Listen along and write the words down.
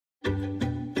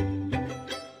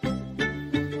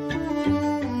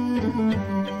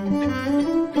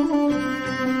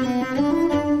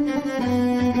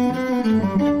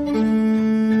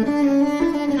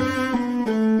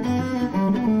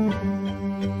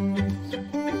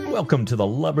Welcome to The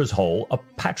Lover's Hole, a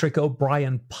Patrick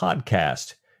O'Brien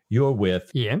podcast. You're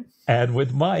with Ian and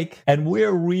with Mike, and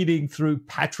we're reading through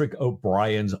Patrick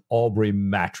O'Brien's Aubrey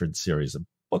Maturin series of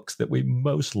books that we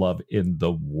most love in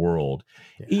the world.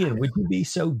 Yeah. Ian, would you be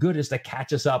so good as to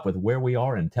catch us up with where we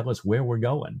are and tell us where we're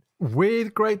going?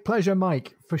 With great pleasure,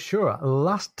 Mike, for sure.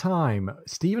 Last time,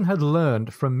 Stephen had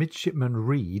learned from Midshipman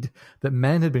Reed that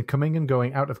men had been coming and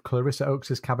going out of Clarissa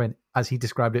Oakes's cabin, as he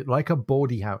described it, like a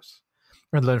bawdy house,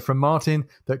 and learned from Martin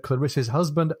that Clarissa's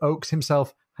husband, Oakes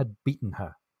himself, had beaten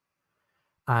her.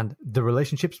 And the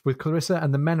relationships with Clarissa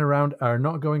and the men around are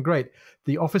not going great.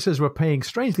 The officers were paying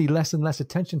strangely less and less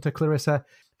attention to Clarissa.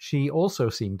 She also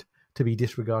seemed to be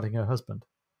disregarding her husband.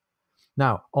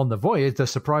 Now, on the voyage, the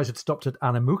Surprise had stopped at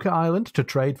Anamuka Island to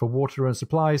trade for water and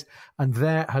supplies, and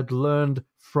there had learned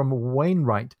from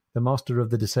Wainwright, the master of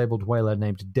the disabled whaler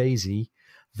named Daisy,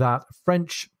 that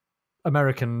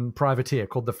French-American privateer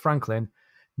called the Franklin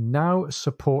now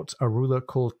supports a ruler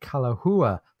called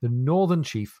Kalahua, the northern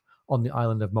chief on the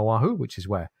island of Moahu, which is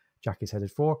where Jack is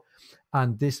headed for.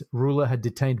 And this ruler had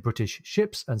detained British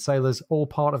ships and sailors, all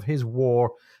part of his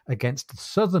war against the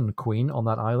southern queen on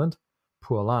that island,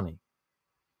 Puolani.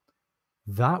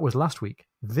 That was last week.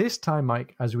 This time,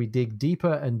 Mike, as we dig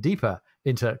deeper and deeper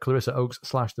into Clarissa Oakes /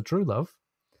 the Truelove,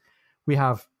 we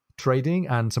have trading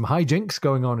and some hijinks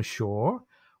going on ashore.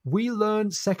 We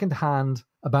learn secondhand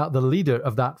about the leader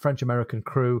of that French-American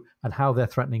crew and how they're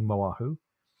threatening Moahu.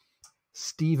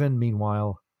 Stephen,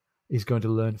 meanwhile, is going to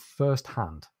learn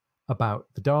firsthand about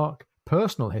the dark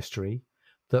personal history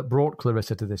that brought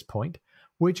Clarissa to this point,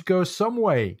 which goes some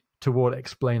way toward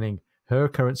explaining her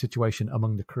current situation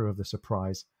among the crew of the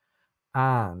Surprise.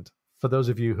 And for those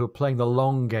of you who are playing the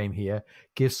long game here,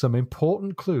 gives some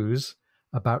important clues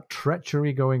about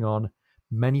treachery going on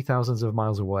many thousands of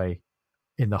miles away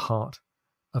in the heart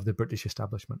of the British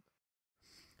establishment.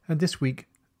 And this week,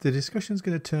 the discussion is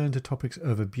going to turn to topics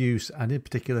of abuse, and in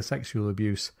particular sexual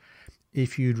abuse.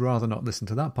 If you'd rather not listen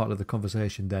to that part of the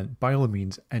conversation, then by all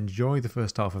means enjoy the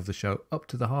first half of the show up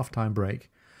to the halftime break,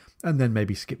 and then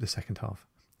maybe skip the second half.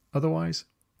 Otherwise,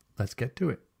 let's get to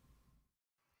it.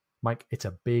 Mike, it's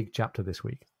a big chapter this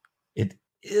week. It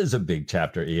is a big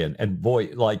chapter, Ian. And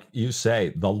boy, like you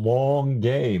say, the long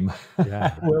game.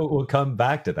 Yeah. we'll come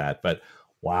back to that. But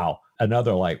wow,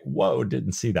 another whoa,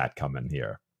 didn't see that coming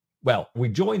here. Well, we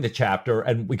joined the chapter,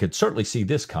 and we could certainly see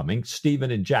this coming.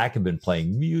 Stephen and Jack have been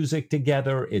playing music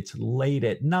together. It's late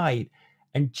at night,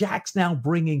 and Jack's now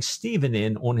bringing Stephen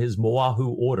in on his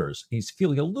Moahu orders. He's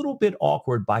feeling a little bit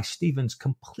awkward by Stephen's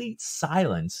complete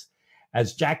silence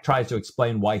as Jack tries to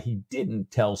explain why he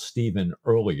didn't tell Stephen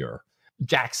earlier.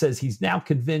 Jack says he's now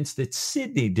convinced that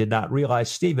Sydney did not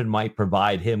realize Stephen might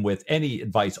provide him with any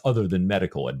advice other than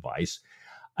medical advice.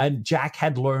 And Jack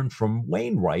had learned from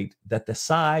Wainwright that the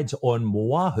sides on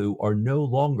Moahu are no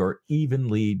longer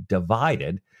evenly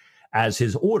divided, as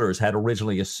his orders had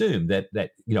originally assumed that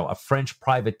a French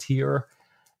privateer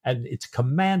and its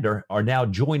commander are now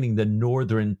joining the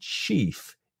northern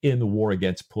chief in the war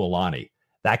against Puolani.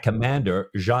 That commander,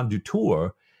 Jean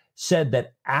Dutour, said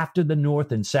that after the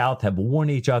North and South have worn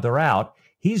each other out,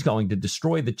 he's going to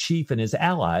destroy the chief and his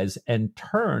allies and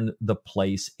turn the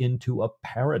place into a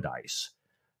paradise.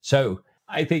 So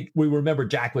I think we remember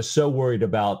Jack was so worried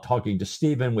about talking to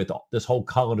Stephen with this whole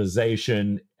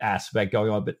colonization aspect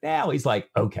going on. But now he's like,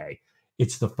 okay,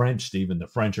 it's the French, Stephen. The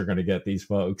French are going to get these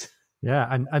folks. Yeah,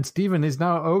 and Stephen is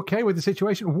now okay with the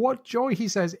situation. What joy, he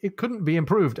says, it couldn't be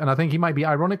improved. And I think he might be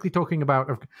ironically talking about,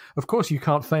 of course, you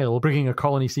can't fail bringing a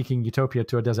colony-seeking utopia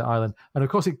to a desert island. And of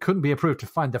course, it couldn't be improved to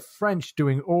find the French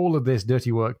doing all of this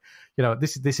dirty work.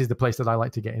 This is the place that I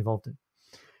like to get involved in.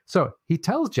 So he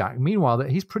tells Jack, meanwhile,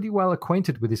 that he's pretty well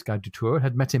acquainted with this guy Dutour,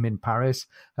 had met him in Paris,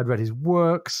 had read his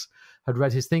works, had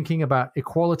read his thinking about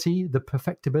equality, the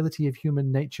perfectibility of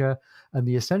human nature, and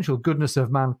the essential goodness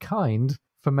of mankind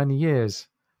for many years.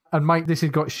 And Mike, this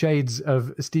has got shades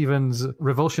of Stephen's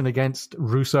revulsion against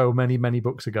Rousseau many, many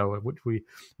books ago, which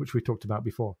we talked about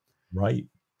before. Right.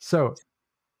 So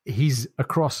he's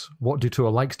across what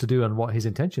Dutour likes to do and what his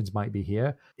intentions might be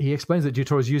here. He explains that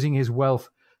Dutour is using his wealth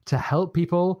to help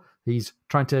people. He's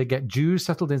trying to get Jews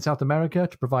settled in South America,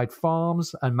 to provide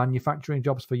farms and manufacturing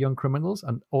jobs for young criminals.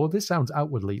 And all this sounds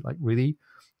outwardly like really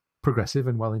progressive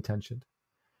and well-intentioned.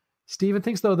 Stephen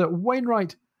thinks, though, that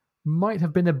Wainwright might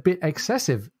have been a bit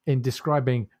excessive in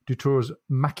describing Dutour's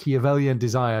Machiavellian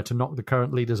desire to knock the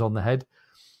current leaders on the head,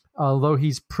 although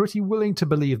he's pretty willing to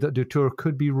believe that Dutour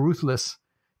could be ruthless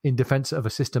in defense of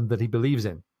a system that he believes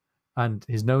in, and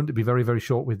is known to be very, very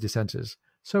short with dissenters.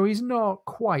 So he's not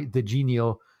quite the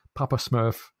genial Papa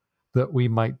Smurf that we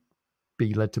might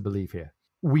be led to believe here.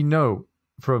 We know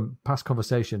from past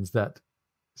conversations that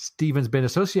Stephen's been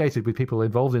associated with people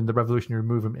involved in the revolutionary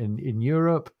movement in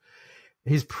Europe.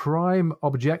 His prime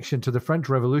objection to the French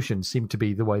Revolution seemed to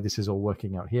be the way this is all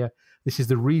working out here. This is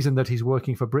the reason that he's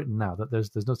working for Britain now, that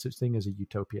there's no such thing as a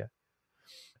utopia.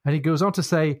 And he goes on to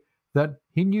say that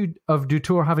he knew of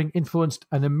Dutour having influenced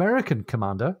an American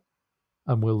commander,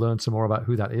 and we'll learn some more about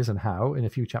who that is and how in a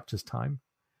few chapters' time.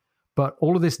 But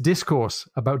all of this discourse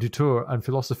about Dutour and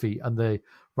philosophy and the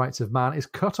rights of man is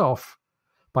cut off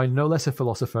by no less a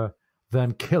philosopher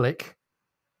than Killick,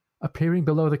 appearing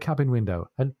below the cabin window.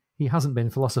 And he hasn't been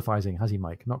philosophizing, has he,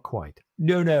 Mike? Not quite.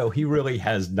 No, he really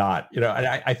has not. And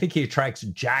I think he attracts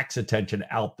Jack's attention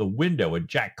out the window, and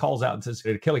Jack calls out and says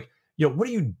to Killick, what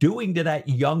are you doing to that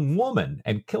young woman?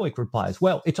 And Killick replies,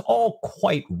 well, it's all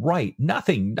quite right.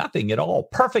 Nothing at all.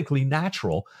 Perfectly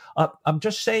natural. I'm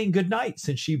just saying goodnight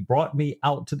since she brought me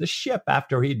out to the ship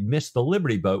after he'd missed the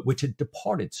Liberty boat, which had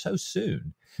departed so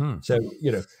soon. So,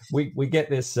 we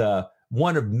get this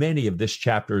one of many of this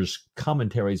chapter's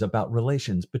commentaries about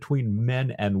relations between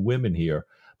men and women here.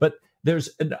 But there's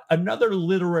another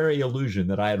literary allusion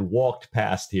that I had walked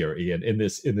past here, Ian, in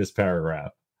this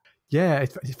paragraph. Yeah,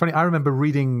 it's funny. I remember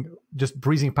just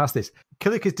breezing past this.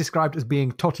 Killick is described as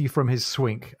being totty from his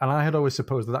swink, and I had always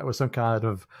supposed that was some kind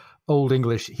of Old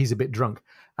English, he's a bit drunk.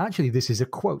 Actually, this is a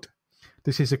quote.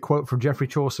 This is a quote from Geoffrey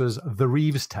Chaucer's The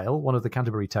Reeve's Tale, one of the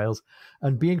Canterbury Tales,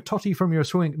 and being totty from your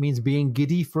swink means being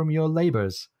giddy from your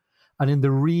labours. And in The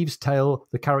Reeve's Tale,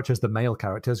 the male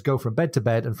characters, go from bed to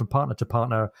bed and from partner to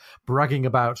partner, bragging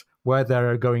about where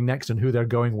they're going next and who they're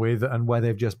going with and where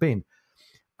they've just been.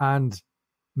 And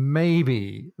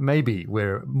maybe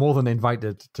we're more than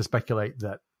invited to speculate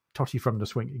that totty from the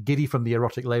swing, giddy from the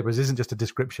erotic labours isn't just a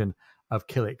description of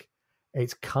Killick.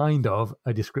 It's kind of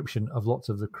a description of lots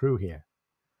of the crew here.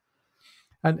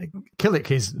 And Killick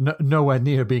is nowhere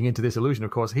near being into this illusion,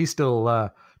 of course. He's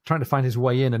still trying to find his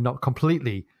way in and not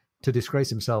completely to disgrace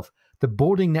himself. The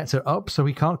boarding nets are up, so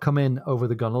he can't come in over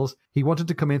the gunwales. He wanted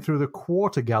to come in through the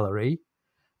quarter gallery.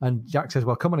 And Jack says,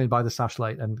 well, come on in by the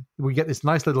sashlight. And we get this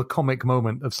nice little comic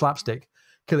moment of slapstick.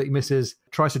 Killick misses,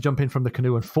 tries to jump in from the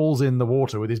canoe and falls in the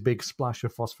water with his big splash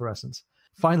of phosphorescence.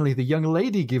 Finally, the young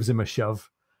lady gives him a shove.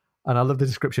 And I love the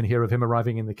description here of him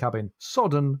arriving in the cabin.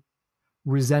 Sodden,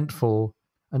 resentful,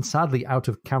 and sadly out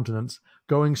of countenance,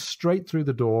 going straight through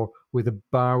the door with a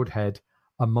bowed head,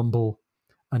 a mumble,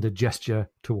 and a gesture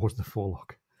towards the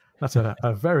forelock. That's a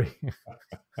very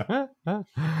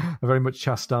much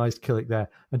chastised Killick there.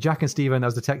 And Jack and Stephen,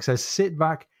 as the text says, sit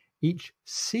back, each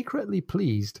secretly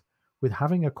pleased with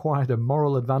having acquired a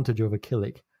moral advantage over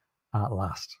Killick at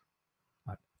last.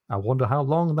 I wonder how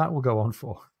long that will go on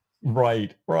for.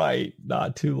 Right.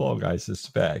 Not too long, I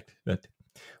suspect.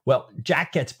 Well,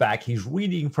 Jack gets back. He's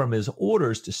reading from his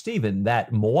orders to Stephen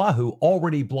that Moahu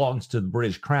already belongs to the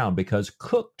British Crown because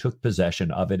Cook took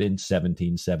possession of it in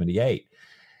 1778.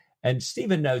 And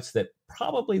Stephen notes that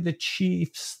probably the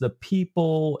chiefs, the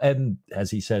people, and as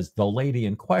he says, the lady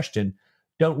in question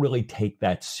don't really take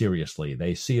that seriously.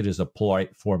 They see it as a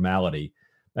polite formality.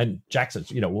 And Jack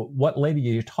says, what lady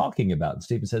are you talking about? And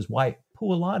Stephen says, why,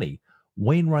 Puolani,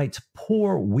 Wainwright's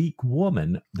poor, weak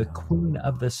woman, the Queen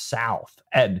of the South.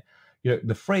 And,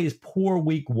 the phrase poor,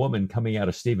 weak woman coming out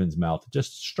of Stephen's mouth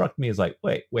just struck me as like,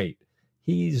 wait,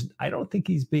 I don't think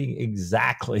he's being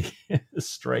exactly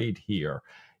straight here.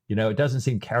 It doesn't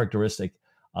seem characteristic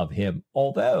of him,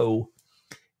 although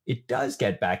it does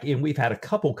get back in. We've had a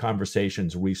couple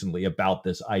conversations recently about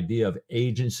this idea of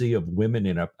agency of women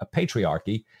in a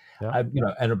patriarchy,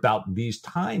 and about these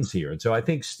times here. And so I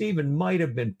think Stephen might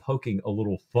have been poking a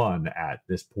little fun at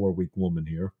this poor, weak woman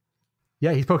here.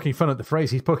 Yeah, he's poking fun at the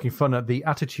phrase. He's poking fun at the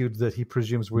attitude that he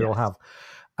presumes we all have.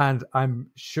 And I'm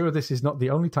sure this is not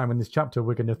the only time in this chapter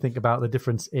we're going to think about the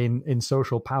difference in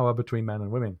social power between men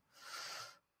and women.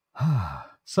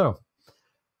 So,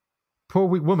 poor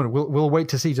weak woman. We'll wait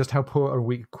to see just how poor and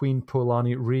weak Queen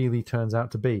Puolani really turns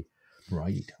out to be.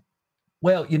 Right.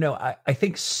 Well, I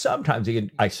think sometimes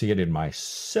I see it in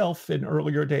myself in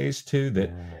earlier days too.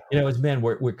 That as men,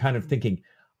 we're kind of thinking,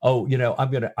 oh, I'm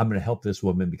gonna help this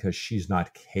woman because she's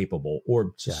not capable,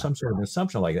 or some sort of an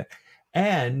assumption like that,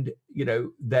 and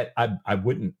that I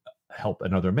wouldn't help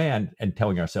another man, and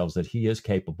telling ourselves that he is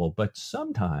capable. But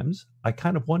sometimes I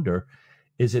kind of wonder,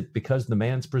 is it because the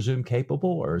man's presumed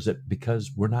capable, or is it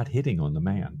because we're not hitting on the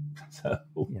man? So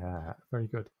yeah, very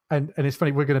good. And it's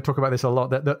funny, we're going to talk about this a lot.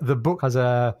 That the book has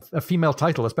a female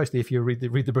title, especially if you read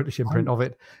the British imprint of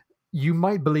it. You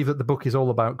might believe that the book is all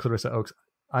about Clarissa Oakes.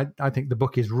 I think the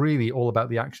book is really all about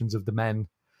the actions of the men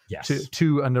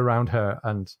to and around her.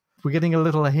 And we're getting a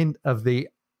little hint of the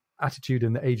attitude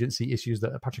and the agency issues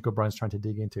that Patrick O'Brien's trying to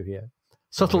dig into here.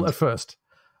 Subtle at first,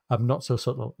 not so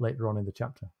subtle later on in the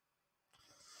chapter.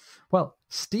 Well,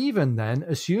 Stephen then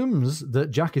assumes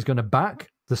that Jack is going to back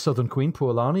the Southern Queen,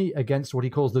 Puolani, against what he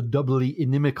calls the doubly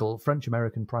inimical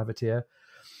French-American privateer,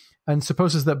 and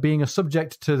supposes that being a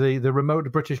subject to the remote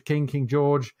British king, King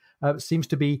George, seems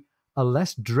to be a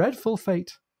less dreadful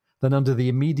fate than under the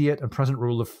immediate and present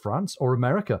rule of France or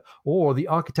America, or the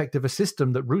architect of a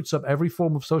system that roots up every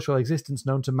form of social existence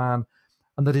known to man,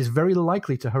 and that is very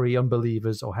likely to hurry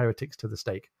unbelievers or heretics to the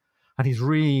stake. And he's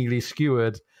really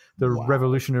skewered the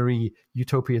revolutionary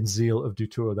utopian zeal of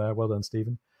Dutour there. Well done,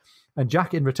 Stephen. And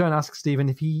Jack, in return, asks Stephen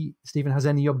if Stephen has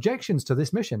any objections to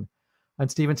this mission.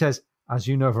 And Stephen says, as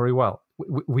you know very well,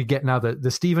 we get now the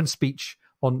Stephen speech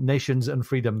on nations and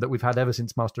freedom that we've had ever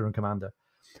since Master and Commander.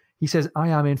 He says, I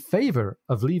am in favor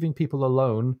of leaving people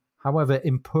alone, however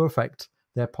imperfect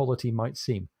their polity might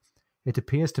seem. It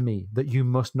appears to me that you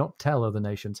must not tell other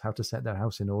nations how to set their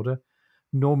house in order,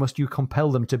 nor must you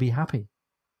compel them to be happy.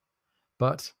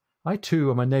 But I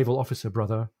too am a naval officer,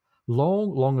 brother.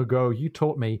 Long, long ago you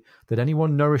taught me that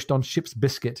anyone nourished on ship's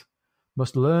biscuit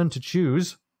must learn to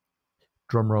choose,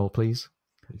 drum roll please,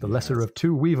 the lesser of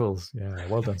two weevils. Yeah,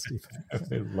 well done, Steve. I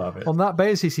love it. On that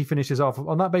basis, he finishes off,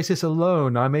 on that basis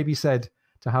alone, I may be said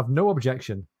to have no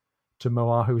objection to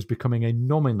Moahu's becoming a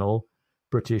nominal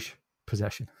British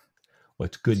possession. Well,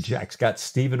 it's good Jack's got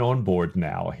Stephen on board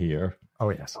now here.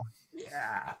 Oh, yes.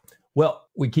 Yeah. Well,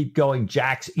 we keep going.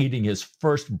 Jack's eating his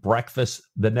first breakfast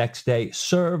the next day,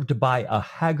 served by a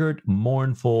haggard,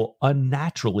 mournful,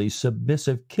 unnaturally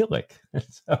submissive Killick.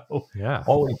 So, yeah,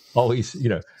 always,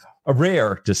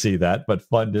 rare to see that, but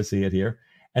fun to see it here.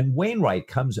 And Wainwright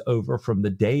comes over from the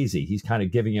Daisy. He's kind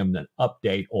of giving him an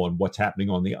update on what's happening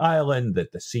on the island,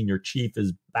 that the senior chief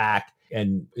is back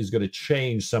and is going to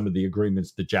change some of the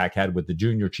agreements that Jack had with the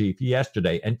junior chief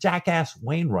yesterday. And Jack asks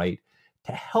Wainwright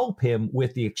to help him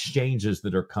with the exchanges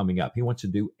that are coming up. He wants to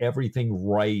do everything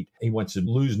right. He wants to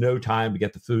lose no time to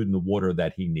get the food and the water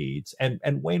that he needs. And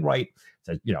Wainwright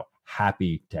says,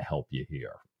 happy to help you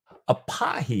here. A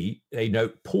pahi, they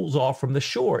note, pulls off from the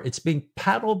shore. It's being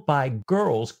paddled by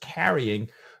girls carrying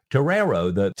Torero,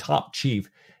 the top chief,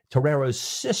 Torero's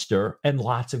sister, and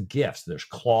lots of gifts. There's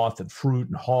cloth and fruit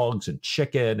and hogs and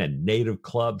chicken and native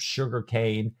clubs, sugar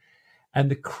cane.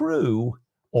 And the crew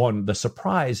on the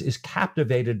Surprise is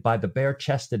captivated by the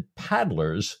bare-chested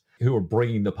paddlers who are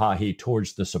bringing the pahi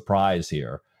towards the Surprise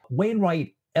here.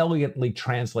 Wainwright elegantly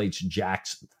translates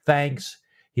Jack's thanks.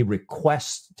 He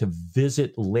requests to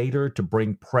visit later to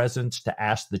bring presents, to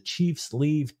ask the chief's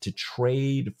leave to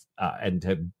trade and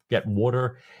to get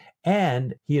water.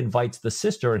 And he invites the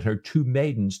sister and her two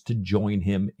maidens to join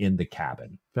him in the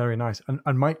cabin. Very nice.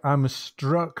 And Mike, I'm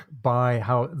struck by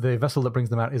how the vessel that brings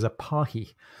them out is a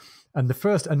pahi. And the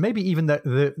first, and maybe even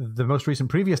the most recent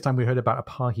previous time we heard about a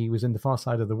pahi was in the Far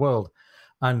Side of the World.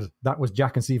 And that was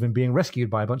Jack and Stephen being rescued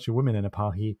by a bunch of women in a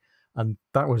pahi. And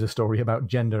that was a story about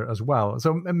gender as well.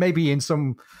 So maybe in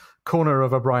some corner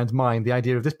of O'Brien's mind, the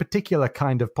idea of this particular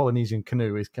kind of Polynesian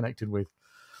canoe is connected with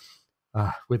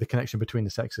the connection between the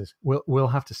sexes. We'll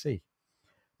have to see.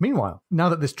 Meanwhile, now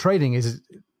that this trading is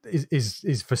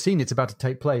foreseen, it's about to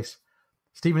take place,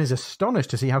 Stephen is astonished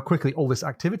to see how quickly all this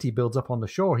activity builds up on the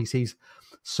shore. He sees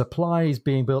supplies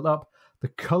being built up. The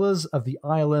colors of the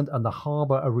island and the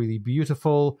harbor are really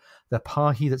beautiful. The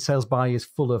pahi that sails by is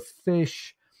full of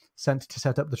fish sent to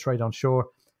set up the trade on shore.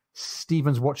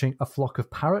 Stephen's watching a flock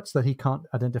of parrots that he can't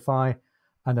identify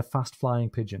and a fast-flying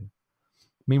pigeon.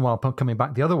 Meanwhile, coming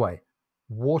back the other way,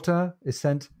 water is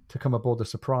sent to come aboard the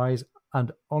Surprise,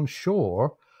 and on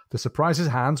shore, the Surprise's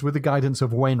hands, with the guidance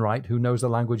of Wainwright, who knows the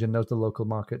language and knows the local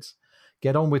markets,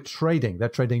 get on with trading. They're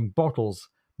trading bottles,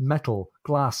 metal,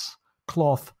 glass,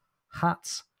 cloth,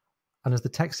 hats, and as the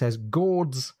text says,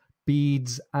 gourds,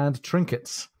 beads, and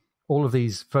trinkets. All of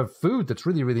these for food that's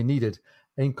really, really needed,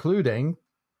 including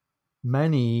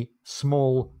many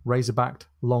small razor-backed,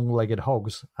 long-legged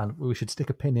hogs. And we should stick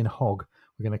a pin in hog.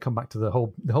 We're going to come back to the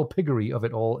whole piggery of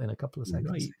it all in a couple of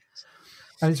seconds. Right.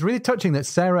 And it's really touching that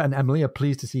Sarah and Emily are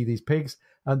pleased to see these pigs,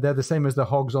 and they're the same as the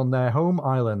hogs on their home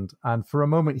island. And for a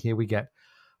moment here, we get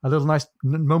a little nice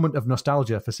moment of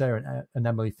nostalgia for Sarah and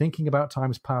Emily, thinking about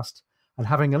times past and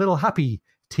having a little happy,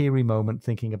 teary moment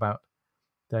thinking about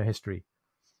their history.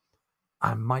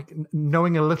 And Mike,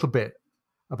 knowing a little bit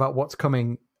about what's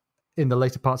coming in the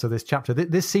later parts of this chapter,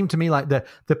 this seemed to me like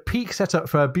the peak setup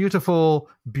for a beautiful,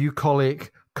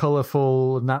 bucolic,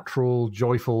 colorful, natural,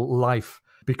 joyful life,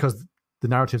 because the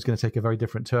narrative is going to take a very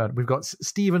different turn. We've got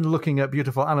Stephen looking at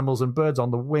beautiful animals and birds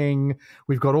on the wing.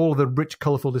 We've got all of the rich,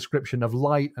 colorful description of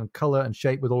light and color and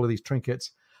shape with all of these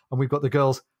trinkets. And we've got the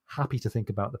girls happy to think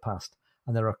about the past.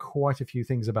 And there are quite a few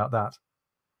things about that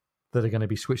are going to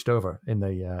be switched over in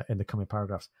the coming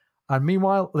paragraphs. And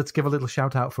meanwhile, let's give a little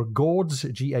shout out for Gauds,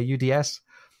 Gauds.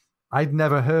 I'd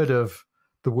never heard of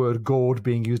the word gaud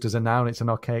being used as a noun. It's an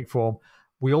archaic form.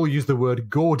 We all use the word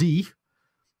gaudy,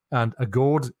 and a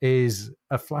gaud is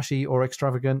a flashy or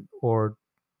extravagant or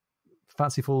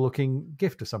fanciful-looking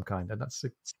gift of some kind, and that's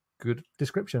a good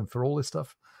description for all this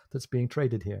stuff that's being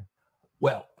traded here.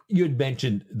 Well, you had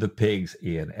mentioned the pigs,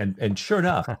 Ian, and sure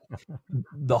enough,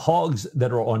 the hogs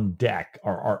that are on deck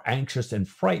are anxious and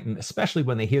frightened, especially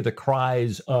when they hear the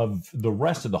cries of the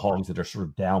rest of the hogs that are sort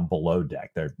of down below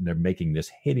deck. They're making this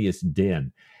hideous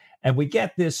din. And we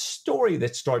get this story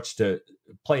that starts to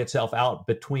play itself out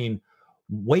between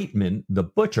Waitman, the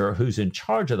butcher, who's in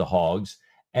charge of the hogs,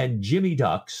 and Jimmy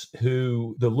Ducks,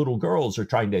 who the little girls are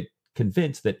trying to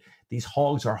convince that these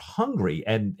hogs are hungry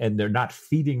and they're not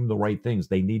feeding them the right things.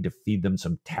 They need to feed them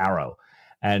some taro.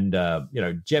 And,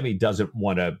 Jimmy doesn't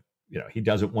want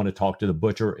to talk to the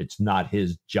butcher. It's not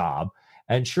his job.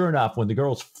 And sure enough, when the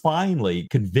girls finally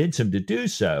convince him to do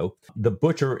so, the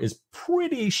butcher is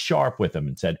pretty sharp with him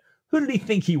and said, "Who did he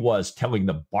think he was telling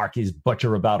the Barkey's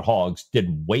butcher about hogs?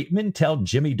 Did Waitman tell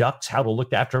Jimmy Ducks how to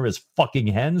look after his fucking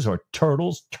hens or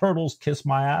turtles? Turtles kiss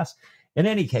my ass." In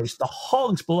any case, the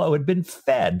hogs below had been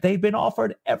fed. They'd been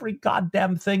offered every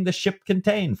goddamn thing the ship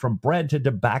contained, from bread to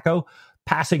tobacco,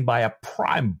 passing by a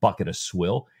prime bucket of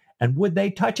swill. And would they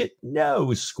touch it?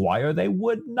 No, Squire, they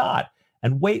would not.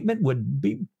 And Waitman would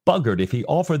be buggered if he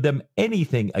offered them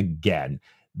anything again.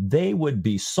 They would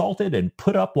be salted and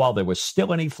put up while there was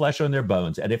still any flesh on their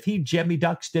bones. And if Jimmy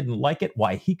Ducks didn't like it,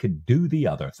 why, he could do the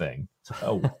other thing.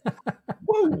 So,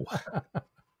 woo.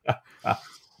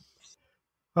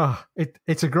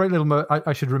 It's a great little...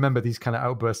 I should remember these kind of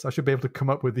outbursts. I should be able to come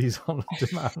up with these on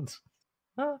demand.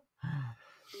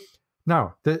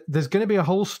 Now, there's going to be a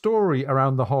whole story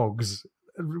around the hogs.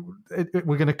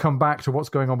 We're going to come back to what's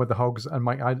going on with the hogs. And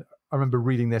Mike, I remember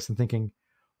reading this and thinking,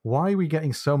 why are we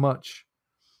getting so much?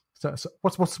 So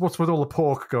what's with all the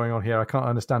pork going on here? I can't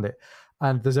understand it.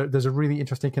 And there's a really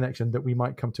interesting connection that we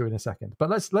might come to in a second. But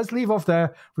let's leave off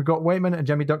there. We've got Waitman and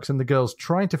Jimmy Ducks and the girls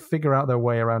trying to figure out their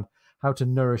way around how to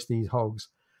nourish these hogs.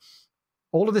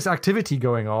 All of this activity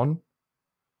going on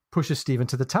pushes Stephen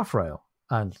to the taffrail.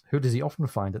 And who does he often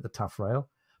find at the taffrail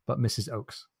but Mrs.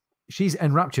 Oakes? She's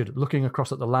enraptured, looking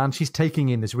across at the land. She's taking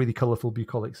in this really colourful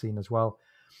bucolic scene as well.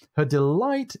 Her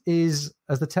delight is,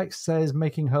 as the text says,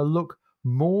 making her look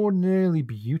more nearly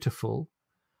beautiful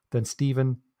than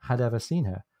Stephen had ever seen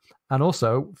her. And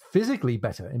also physically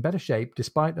better, in better shape,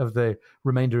 despite of the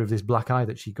remainder of this black eye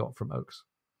that she got from Oakes.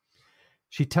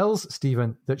 She tells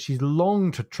Stephen that she's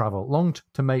longed to travel, longed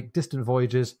to make distant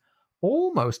voyages,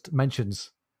 almost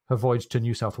mentions her voyage to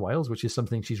New South Wales, which is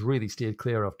something she's really steered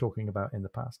clear of talking about in the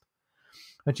past.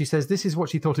 And she says this is what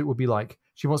she thought it would be like.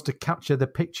 She wants to capture the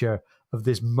picture of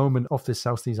this moment off this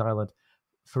South Seas island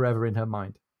forever in her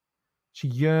mind. She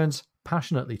yearns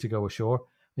passionately to go ashore,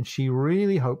 and she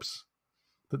really hopes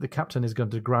that the captain is going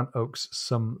to grant Oakes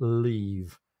some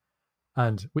leave.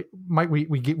 And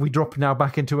we drop now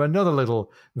back into another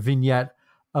little vignette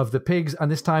of the pigs,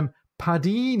 and this time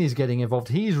Padine is getting involved.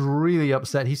 He's really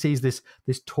upset. He sees this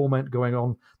torment going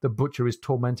on. The butcher is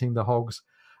tormenting the hogs,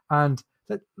 and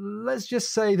let's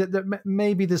just say that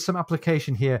maybe there's some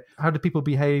application here. How do people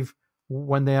behave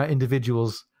when they are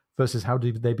individuals versus how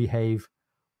do they behave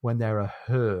when they're a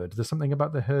herd? There's something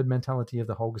about the herd mentality of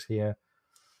the hogs here,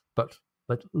 but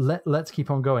let's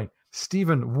keep on going.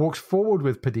 Stephen walks forward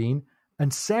with Padine,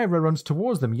 and Sarah runs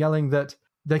towards them, yelling that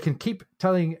they can keep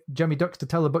telling Jemmy Ducks to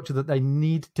tell the butcher that they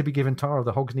need to be given taro.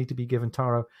 The hogs need to be given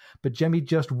taro, but Jemmy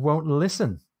just won't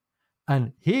listen.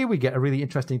 And here we get a really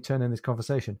interesting turn in this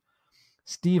conversation.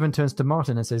 Stephen turns to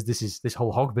Martin and says, this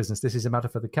whole hog business, this is a matter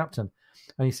for the captain.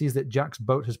 And he sees that Jack's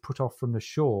boat has put off from the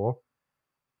shore.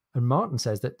 And Martin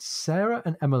says that Sarah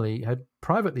and Emily had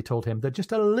privately told him that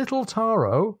just a little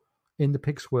taro in the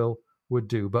pig swill would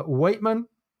do. But Waitman,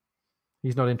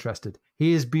 he's not interested.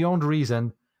 He is beyond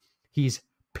reason. He's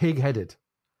pig-headed.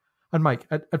 And Mike,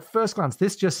 at first glance,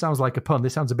 this just sounds like a pun.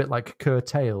 This sounds a bit like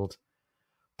curtailed.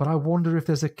 But I wonder if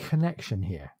there's a connection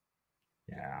here.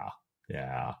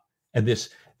 Yeah. And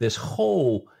this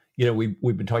whole,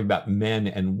 we've been talking about men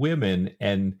and women,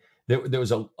 and there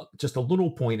was just a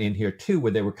little point in here too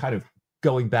where they were kind of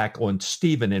going back on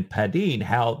Stephen and Padine,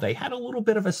 how they had a little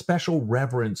bit of a special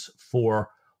reverence for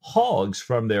hogs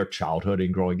from their childhood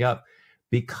and growing up,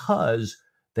 because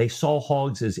they saw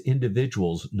hogs as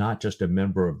individuals, not just a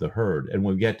member of the herd. And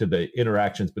when we get to the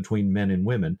interactions between men and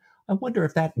women, I wonder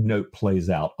if that note plays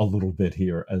out a little bit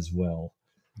here as well.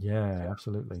 Yeah,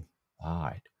 absolutely. All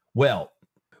right. Well,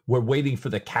 we're waiting for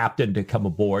the captain to come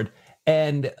aboard.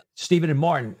 And Stephen and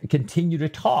Martin continue to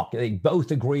talk. They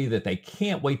both agree that they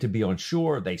can't wait to be on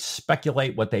shore. They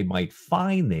speculate what they might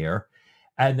find there.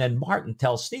 And then Martin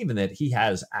tells Stephen that he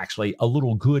has actually a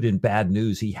little good and bad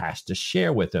news he has to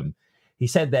share with him. He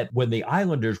said that when the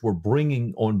islanders were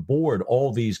bringing on board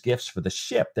all these gifts for the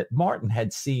ship, that Martin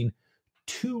had seen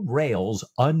 2 rails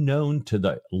unknown to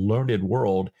the learned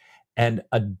world and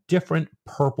a different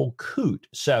purple coot.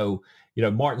 So,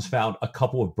 Martin's found a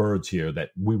couple of birds here that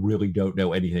we really don't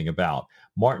know anything about.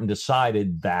 Martin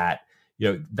decided that,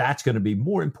 that's going to be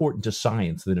more important to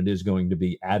science than it is going to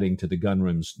be adding to the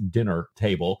gunroom's dinner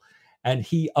table. And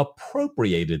he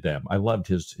appropriated them. I loved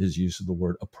his use of the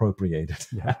word appropriated.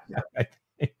 Yeah.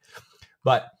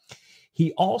 But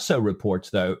he also reports,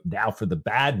 though, now for the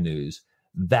bad news,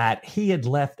 that he had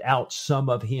left out some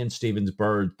of he and Stephen's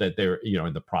birds that they're,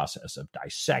 in the process of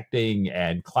dissecting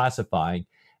and classifying,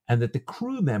 and that the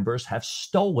crew members have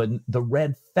stolen the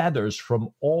red feathers from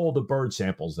all the bird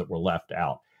samples that were left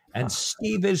out. And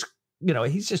Steve is,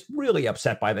 he's just really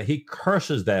upset by that. He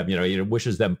curses them, he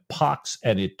wishes them pox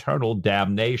and eternal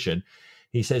damnation.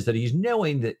 He says that he's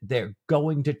knowing that they're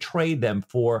going to trade them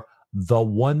for the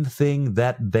one thing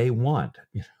that they want,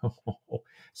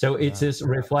 So it's this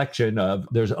reflection of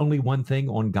there's only one thing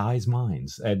on guys'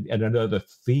 minds, and another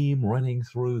theme running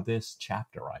through this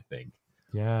chapter, I think.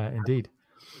 Yeah, indeed.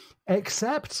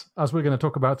 Except, as we're going to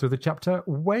talk about through the chapter,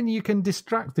 when you can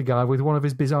distract the guy with one of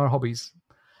his bizarre hobbies.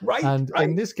 Right. And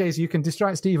in this case, you can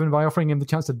distract Stephen by offering him the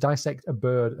chance to dissect a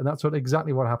bird. And that's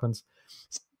exactly what happens.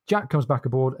 Jack comes back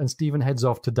aboard and Stephen heads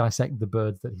off to dissect the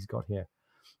birds that he's got here.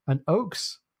 And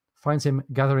Oakes finds him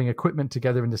gathering equipment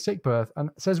together in the sick berth and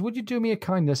says, would you do me a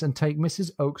kindness and take Mrs.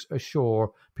 Oakes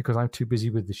ashore because I'm too busy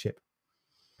with the ship?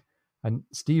 And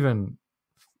Stephen,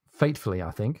 fatefully, I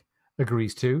think,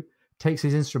 agrees to, takes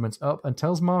his instruments up and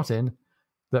tells Martin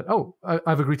that,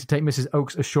 I've agreed to take Mrs.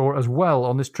 Oakes ashore as well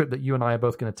on this trip that you and I are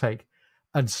both going to take.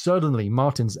 And suddenly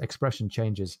Martin's expression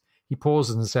changes. He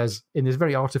pauses and says, in this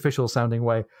very artificial sounding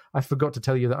way, I forgot to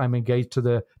tell you that I'm engaged to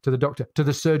the doctor, to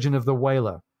the surgeon of the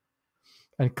whaler.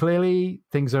 And clearly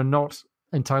things are not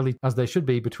entirely as they should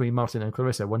be between Martin and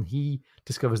Clarissa. When he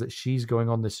discovers that she's going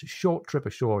on this short trip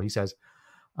ashore, he says,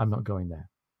 I'm not going there.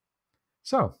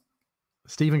 So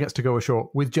Stephen gets to go ashore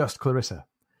with just Clarissa.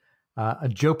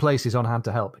 And Joe Place is on hand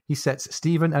to help. He sets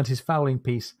Stephen and his fowling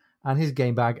piece and his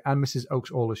game bag and Mrs. Oakes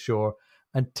all ashore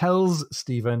and tells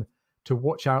Stephen to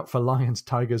watch out for lions,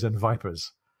 tigers, and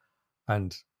vipers.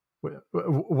 And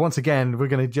once again, we're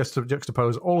going to just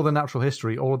juxtapose all of the natural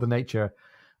history, all of the nature,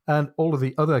 and all of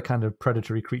the other kind of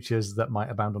predatory creatures that might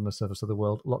abound on the surface of the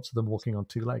world, lots of them walking on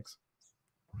 2 legs.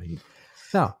 Right.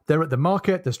 Now, they're at the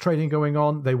market. There's trading going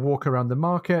on. They walk around the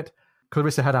market.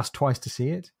 Clarissa had asked twice to see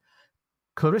it.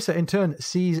 Clarissa, in turn,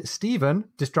 sees Stephen,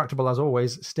 distractible as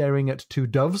always, staring at 2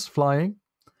 doves flying,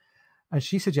 and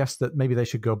she suggests that maybe they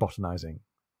should go botanizing.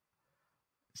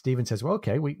 Stephen says, well,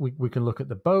 okay, we can look at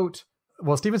the boat.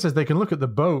 Well, Stephen says they can look at the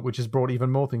boat, which has brought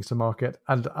even more things to market,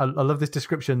 and I love this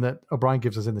description that O'Brien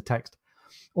gives us in the text.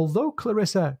 Although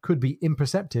Clarissa could be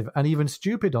imperceptive and even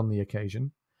stupid on the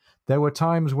occasion, there were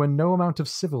times when no amount of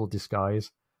civil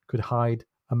disguise could hide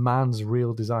a man's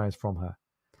real desires from her.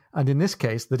 And in this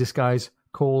case, the disguise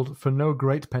called for no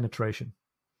great penetration.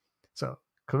 So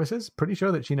Clarissa's pretty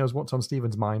sure that she knows what's on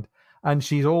Stephen's mind, and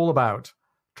she's all about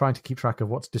trying to keep track of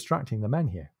what's distracting the men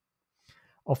here.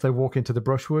 Off they walk into the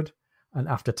brushwood, and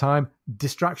after time,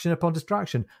 distraction upon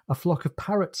distraction, a flock of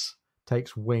parrots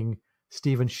takes wing.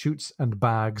 Stephen shoots and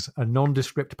bags a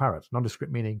nondescript parrot,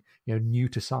 nondescript meaning, new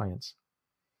to science.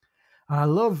 And I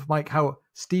love, Mike, how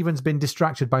Stephen's been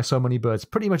distracted by so many birds.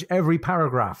 Pretty much every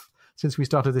paragraph since we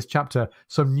started this chapter,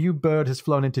 some new bird has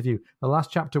flown into view. The last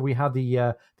chapter, we had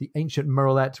the ancient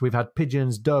murrelet. We've had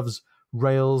pigeons, doves,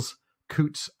 rails,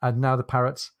 coots, and now the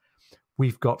parrots.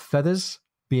 We've got feathers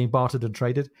being bartered and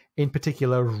traded, in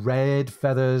particular red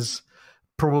feathers.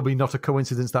 Probably not a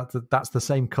coincidence that that's the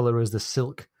same color as the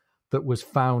silk that was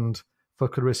found for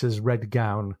Clarissa's red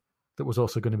gown that was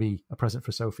also going to be a present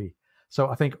for Sophie. So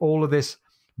I think all of this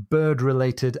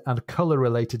bird-related and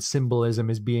color-related symbolism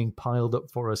is being piled up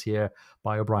for us here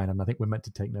by O'Brien, and I think we're meant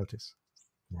to take notice.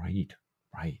 Right.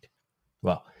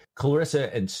 Well,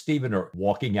 Clarissa and Stephen are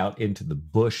walking out into the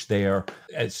bush there.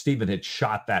 As Stephen had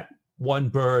shot that one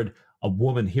bird, a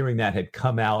woman hearing that had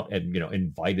come out and,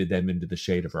 invited them into the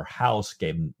shade of her house,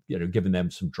 given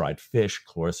them some dried fish.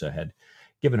 Clarissa had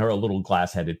given her a little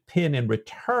glass-headed pin in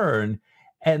return,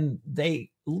 and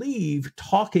they leave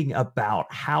talking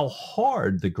about how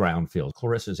hard the ground feels.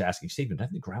 Clarissa's asking Stephen,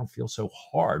 doesn't the ground feel so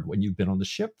hard when you've been on the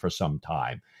ship for some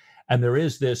time? And there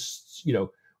is this,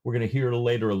 we're going to hear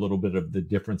later a little bit of the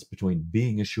difference between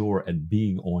being ashore and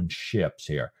being on ships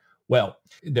here. Well,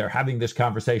 they're having this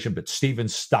conversation, but Stephen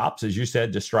stops, as you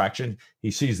said, distraction.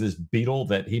 He sees this beetle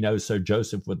that he knows Sir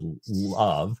Joseph would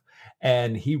love,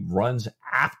 and he runs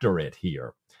after it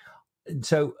here. And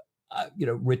so,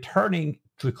 returning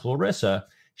to Clarissa,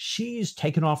 she's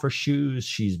taken off her shoes.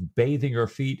 She's bathing her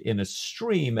feet in a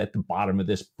stream at the bottom of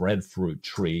this breadfruit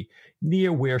tree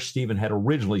near where Stephen had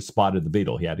originally spotted the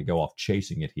beetle. He had to go off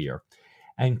chasing it here.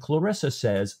 And Clarissa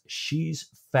says she's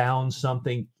found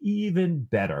something even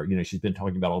better. She's been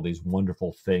talking about all these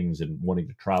wonderful things and wanting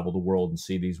to travel the world and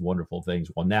see these wonderful things.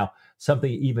 Well, now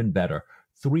something even better.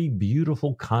 3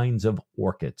 beautiful kinds of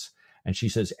orchids. And she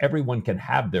says everyone can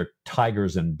have their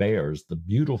tigers and bears. The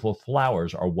beautiful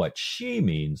flowers are what she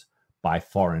means by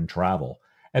foreign travel.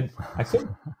 And I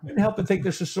couldn't help but think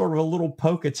this is sort of a little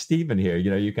poke at Stephen here.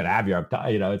 You can have your,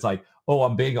 it's like, oh,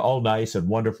 I'm being all nice and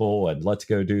wonderful and let's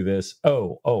go do this.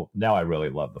 Oh, now I really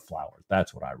love the flowers.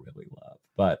 That's what I really love.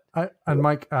 But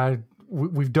Mike,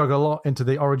 we've dug a lot into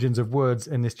the origins of words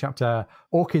in this chapter.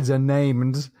 Orchids are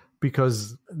named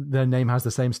because their name has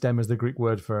the same stem as the Greek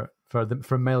word for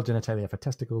male genitalia, for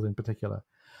testicles in particular.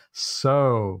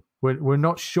 So we're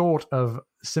not short of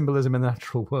symbolism in the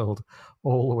natural world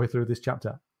all the way through this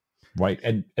chapter. Right.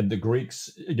 And the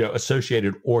Greeks,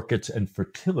 associated orchids and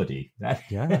fertility.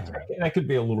 That could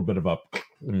be a little bit of a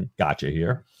gotcha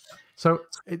here. So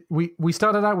we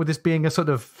started out with this being a sort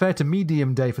of fair to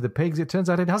medium day for the pigs. It turns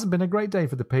out it hasn't been a great day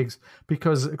for the pigs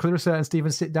because Clarissa and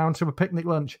Stephen sit down to a picnic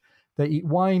lunch. They eat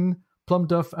wine, plum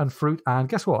duff, and fruit, and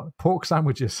guess what? Pork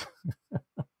sandwiches.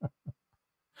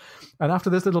 And after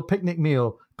this little picnic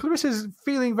meal, Clarissa's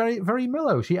feeling very, very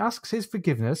mellow. She asks his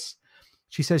forgiveness.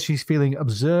 She says she's feeling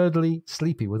absurdly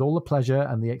sleepy with all the pleasure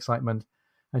and the excitement,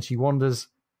 and she wonders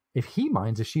if he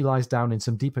minds if she lies down in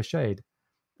some deeper shade.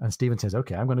 And Stephen says,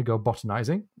 okay, I'm going to go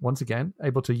botanizing, once again,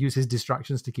 able to use his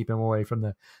distractions to keep him away from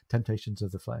the temptations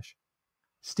of the flesh.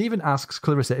 Stephen asks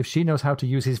Clarissa if she knows how to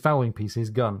use his fowling piece, his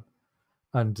gun.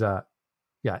 And,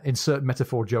 insert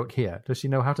metaphor joke here. Does she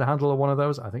know how to handle one of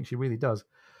those? I think she really does.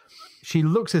 She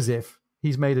looks as if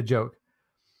he's made a joke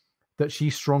that she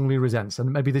strongly resents.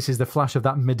 And maybe this is the flash of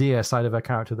that Medea side of her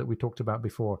character that we talked about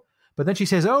before. But then she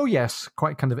says, oh, yes,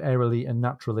 quite kind of airily and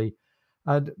naturally.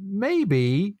 And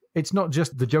maybe it's not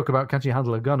just the joke about can she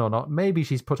handle a gun or not. Maybe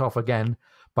she's put off again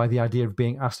by the idea of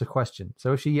being asked a question.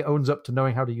 So if she owns up to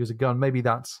knowing how to use a gun, maybe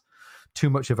that's too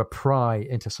much of a pry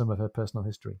into some of her personal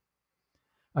history.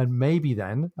 And maybe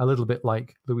then, a little bit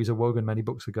like Louisa Wogan many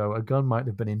books ago, a gun might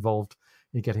have been involved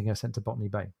in getting her sent to Botany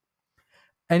Bay.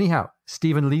 Anyhow,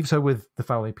 Stephen leaves her with the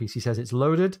fowling piece. He says it's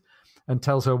loaded and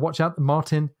tells her, watch out,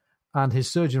 Martin and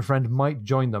his surgeon friend might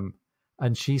join them.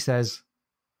 And she says,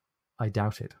 I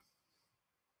doubt it.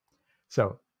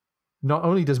 So not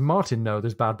only does Martin know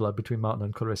there's bad blood between Martin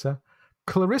and Clarissa,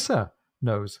 Clarissa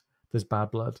knows there's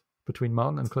bad blood between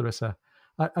Martin and Clarissa.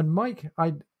 And Mike,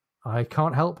 I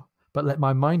can't help but let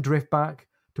my mind drift back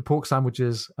to pork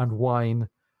sandwiches and wine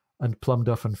and plum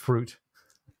duff and fruit.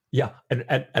 Yeah,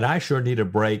 and I sure need a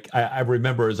break. I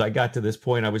remember as I got to this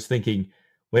point, I was thinking,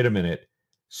 wait a minute,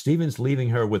 Stephen's leaving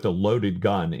her with a loaded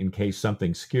gun in case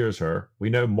something scares her. We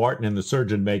know Martin and the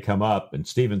surgeon may come up, and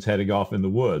Stephen's heading off in the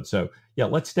woods. So, yeah,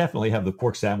 let's definitely have the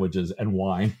pork sandwiches and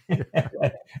wine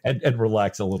and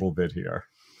relax a little bit here.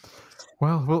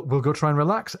 Well, we'll go try and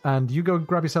relax, and you go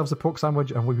grab yourselves a pork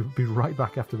sandwich, and we'll be right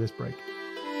back after this break.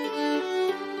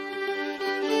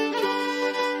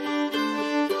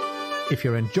 If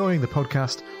you're enjoying the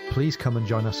podcast, please come and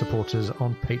join our supporters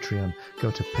on Patreon. Go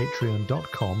to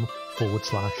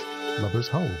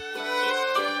patreon.com/lovershole.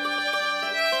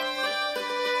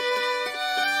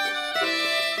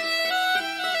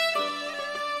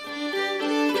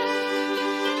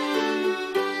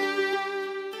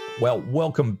 Well,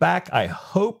 welcome back. I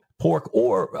hope pork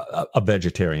or a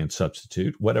vegetarian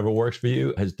substitute, whatever works for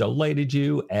you, has delighted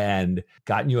you and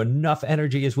gotten you enough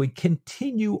energy as we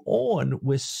continue on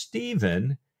with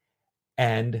Stephen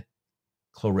and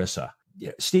Clarissa.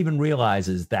 Stephen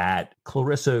realizes that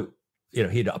Clarissa,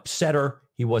 he'd upset her.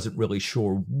 He wasn't really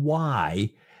sure why.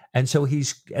 And so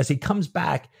as he comes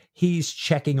back, he's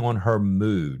checking on her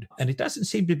mood. And it doesn't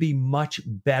seem to be much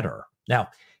better. Now,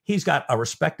 he's got a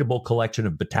respectable collection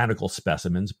of botanical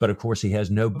specimens, but of course he has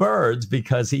no birds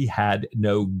because he had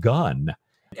no gun.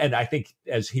 And I think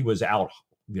as he was out,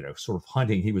 sort of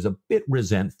hunting, he was a bit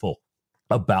resentful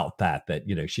about that,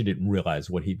 she didn't realize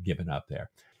what he'd given up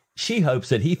there. She hopes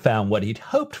that he found what he'd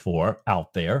hoped for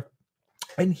out there.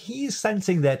 And he's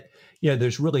sensing that,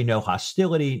 there's really no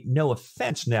hostility, no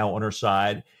offense now on her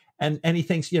side. And he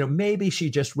thinks, maybe she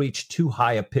just reached too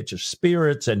high a pitch of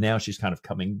spirits and now she's kind of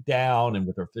coming down, and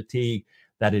with her fatigue,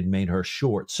 that had made her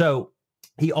short. So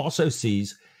he also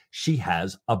sees she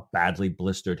has a badly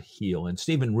blistered heel. And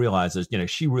Stephen realizes,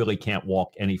 she really can't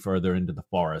walk any further into the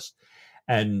forest.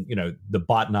 And, the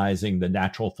botanizing, the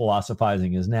natural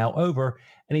philosophizing is now over,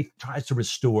 and he tries to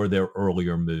restore their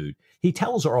earlier mood. He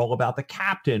tells her all about the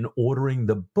captain ordering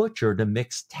the butcher to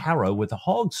mix taro with a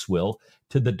hog swill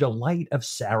to the delight of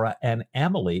Sarah and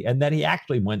Emily, and that he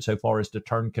actually went so far as to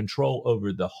turn control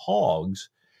over the hogs,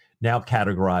 now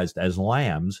categorized as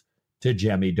lambs, to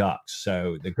Jemmy ducks.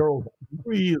 So the girls are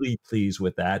really pleased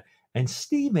with that. And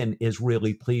Stephen is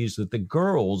really pleased that the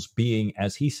girls, being,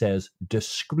 as he says,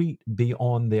 discreet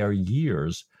beyond their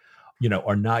years,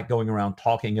 are not going around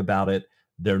talking about it.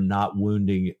 They're not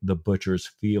wounding the butcher's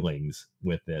feelings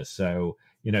with this. So,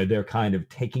 they're kind of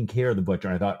taking care of the butcher.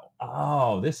 And I thought,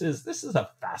 oh, this is a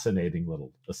fascinating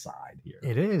little aside here.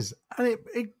 It is. And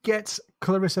it gets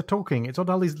Clarissa talking. It's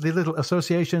all these little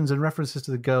associations and references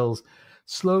to the girls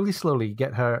slowly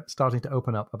get her starting to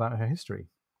open up about her history.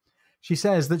 She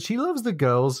says that she loves the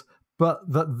girls, but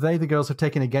that the girls, have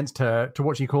taken against her to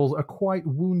what she calls a quite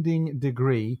wounding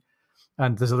degree.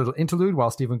 And there's a little interlude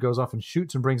while Stephen goes off and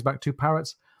shoots and brings back 2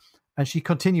 parrots. And she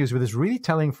continues with this really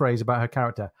telling phrase about her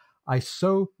character. I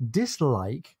so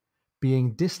dislike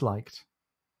being disliked.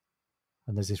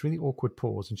 And there's this really awkward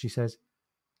pause. And she says,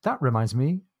 that reminds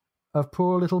me of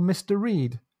poor little Mr.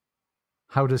 Reed.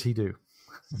 How does he do?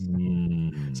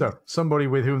 So somebody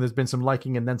with whom there's been some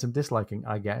liking and then some disliking,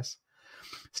 I guess.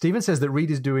 Stephen says that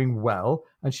Reed is doing well,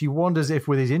 and she wonders if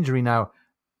with his injury now,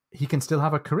 he can still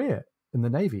have a career in the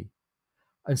Navy.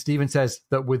 And Stephen says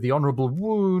that with the honourable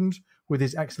wound, with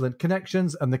his excellent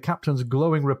connections, and the captain's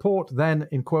glowing report, then,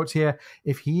 in quotes here,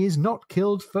 if he is not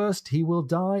killed first, he will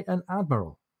die an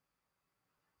admiral.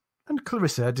 And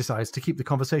Clarissa decides to keep the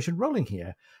conversation rolling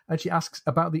here, and she asks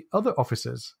about the other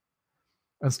officers.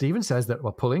 And Stephen says that,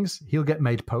 Pullings, he'll get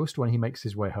made post when he makes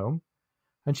his way home.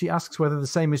 And she asks whether the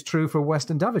same is true for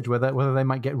West and Davidge, whether they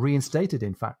might get reinstated,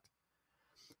 in fact.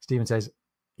 Stephen says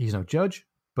he's no judge,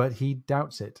 but he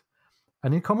doubts it.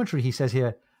 And in commentary, he says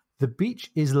here, the beach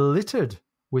is littered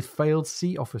with failed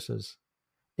sea officers,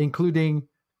 including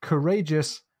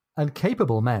courageous and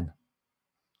capable men.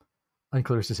 And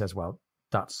Clarissa says,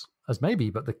 that's as maybe,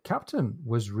 but the captain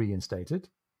was reinstated.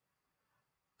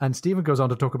 And Stephen goes on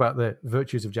to talk about the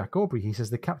virtues of Jack Aubrey. He says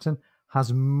the captain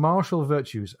has martial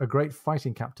virtues, a great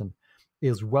fighting captain,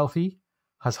 is wealthy,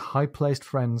 has high-placed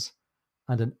friends,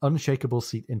 and an unshakable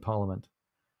seat in Parliament.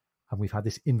 And we've had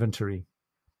this inventory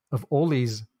of all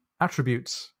these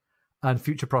attributes and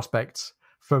future prospects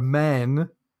for men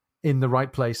in the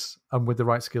right place and with the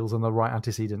right skills and the right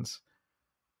antecedents.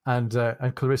 And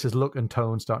Clarissa's look and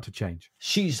tone start to change.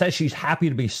 She says she's happy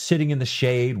to be sitting in the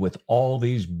shade with all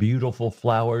these beautiful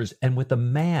flowers and with a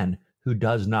man who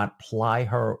does not ply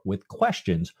her with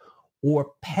questions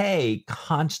or pay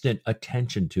constant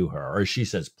attention to her, or she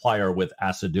says ply her with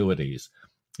assiduities.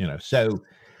 So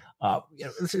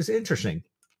this is interesting.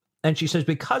 And she says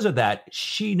because of that,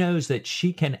 she knows that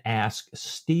she can ask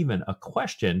Stephen a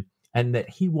question and that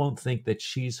he won't think that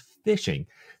she's fishing.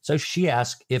 So she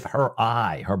asks if her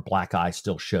black eye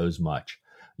still shows much,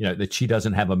 that she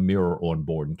doesn't have a mirror on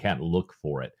board and can't look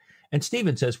for it. And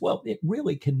Stephen says, it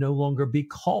really can no longer be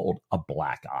called a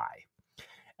black eye.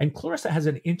 And Clarissa has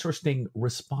an interesting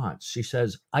response. She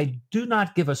says, I do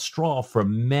not give a straw for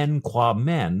men qua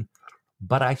men,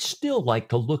 but I still like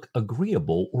to look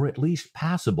agreeable or at least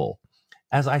passable.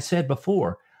 As I said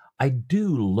before, I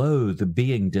do loathe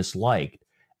being disliked,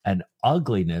 and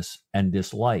ugliness and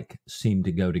dislike seem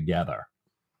to go together.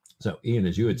 So, Ian,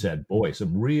 as you had said,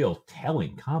 some real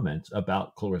telling comments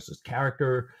about Clarissa's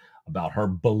character, about her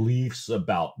beliefs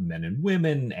about men and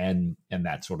women and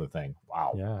that sort of thing.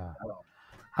 Wow. Yeah.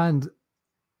 And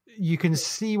you can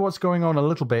see what's going on a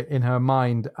little bit in her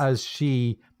mind as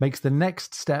she makes the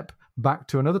next step back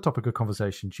to another topic of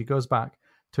conversation. She goes back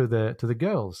to the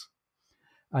girls.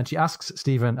 And she asks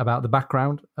Stephen about the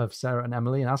background of Sarah and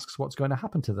Emily and asks what's going to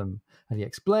happen to them. And he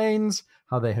explains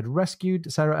how they had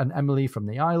rescued Sarah and Emily from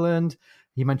the island.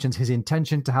 He mentions his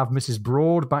intention to have Mrs.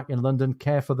 Broad back in London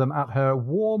care for them at her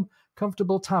warm,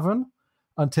 comfortable tavern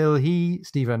until he,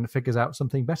 Stephen, figures out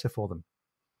something better for them.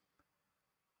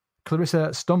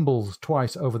 Clarissa stumbles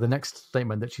twice over the next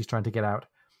statement that she's trying to get out.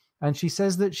 And she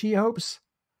says that she hopes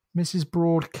Mrs.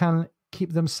 Broad can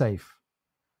keep them safe,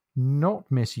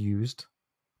 not misused,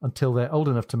 until they're old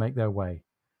enough to make their way.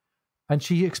 And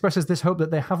she expresses this hope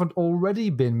that they haven't already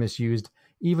been misused,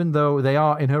 even though they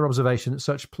are, in her observation,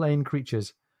 such plain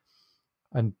creatures.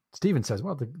 And Stephen says,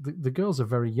 well, the girls are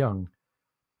very young,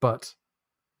 but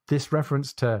this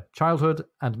reference to childhood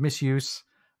and misuse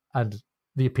and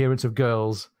the appearance of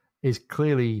girls is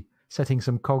clearly setting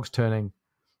some cogs turning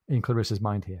in Clarissa's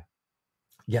mind here.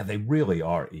 Yeah, they really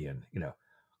are, Ian.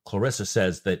 Clarissa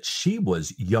says that she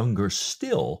was younger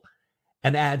still,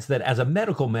 and adds that as a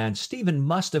medical man, Stephen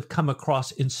must have come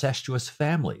across incestuous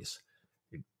families.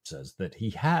 He says that he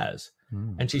has.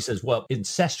 And she says, well,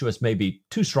 incestuous may be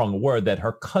too strong a word, that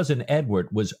her cousin Edward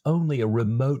was only a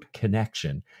remote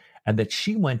connection, and that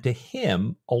she went to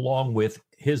him along with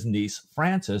his niece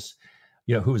Frances,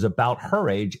 who was about her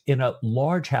age, in a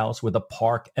large house with a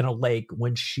park and a lake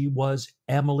when she was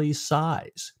Emily's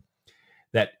size.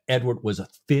 That Edward was a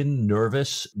thin,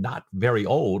 nervous, not very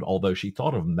old, although she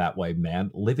thought of him that way, man,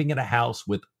 living in a house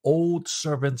with old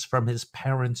servants from his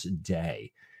parents'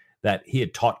 day. That he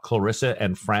had taught Clarissa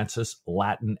and Frances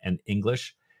Latin and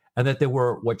English, and that there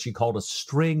were what she called a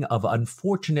string of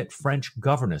unfortunate French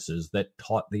governesses that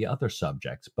taught the other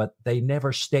subjects, but they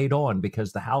never stayed on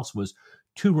because the house was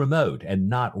too remote and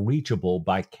not reachable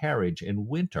by carriage in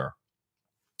winter.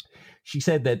 She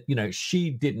said that, she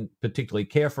didn't particularly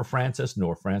care for Frances,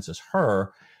 nor Frances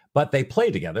her, but they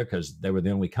played together because they were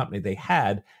the only company they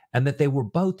had, and that they were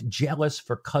both jealous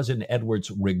for cousin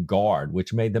Edward's regard,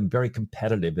 which made them very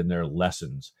competitive in their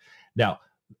lessons. Now,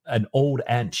 an old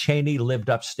Aunt Cheney lived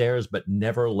upstairs but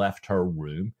never left her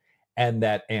room, and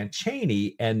that Aunt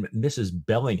Cheney and Mrs.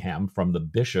 Bellingham from the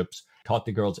Bishops taught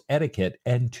the girls etiquette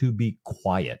and to be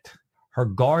quiet. Her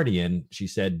guardian, she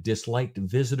said, disliked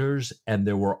visitors, and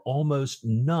there were almost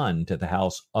none to the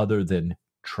house other than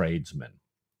tradesmen.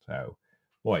 So,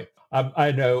 boy,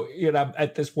 I know,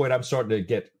 at this point, I'm starting to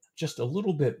get just a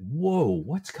little bit, whoa,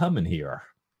 what's coming here?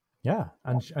 Yeah,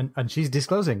 and she's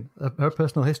disclosing her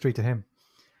personal history to him.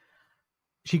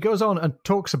 She goes on and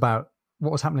talks about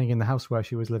what was happening in the house where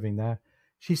she was living there.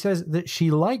 She says that she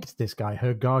liked this guy,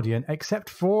 her guardian, except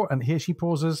for, and here she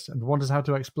pauses and wonders how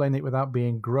to explain it without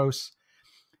being gross,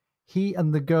 he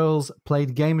and the girls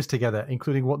played games together,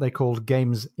 including what they called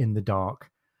games in the dark.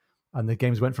 And the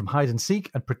games went from hide and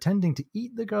seek and pretending to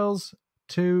eat the girls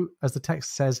to, as the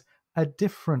text says, a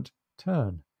different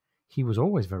turn. He was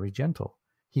always very gentle.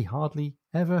 He hardly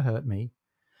ever hurt me.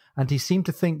 And he seemed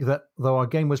to think that, though our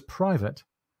game was private,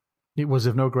 it was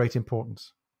of no great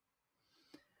importance.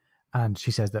 And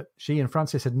she says that she and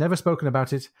Frances had never spoken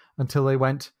about it until they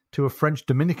went to a French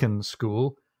Dominican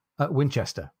school at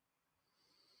Winchester.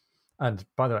 And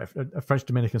by the way, a French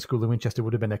Dominican school in Winchester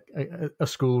would have been a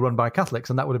school run by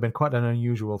Catholics, and that would have been quite an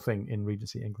unusual thing in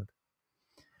Regency England.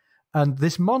 And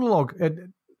this monologue,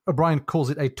 O'Brien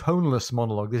calls it a toneless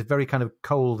monologue, this very kind of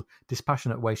cold,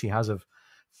 dispassionate way she has of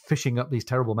fishing up these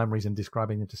terrible memories and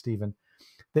describing them to Stephen,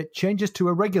 that changes to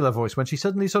a regular voice when she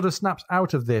suddenly sort of snaps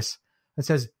out of this and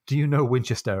says, "Do you know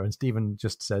Winchester?" And Stephen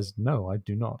just says, "No, I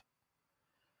do not."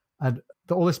 And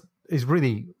all this is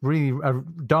really, really a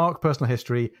dark personal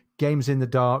history, games in the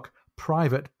dark,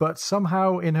 private, but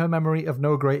somehow in her memory of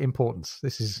no great importance.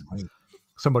 This is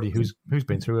somebody who's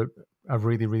been through a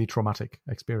really, really traumatic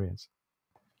experience.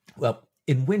 Well,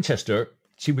 in Winchester,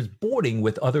 she was boarding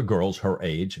with other girls her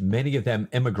age, many of them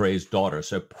emigres' daughters,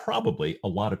 so probably a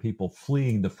lot of people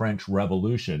fleeing the French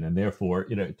Revolution, and therefore,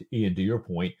 Ian, to your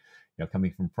point,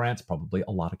 coming from France, probably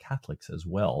a lot of Catholics as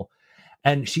well.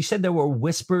 And she said there were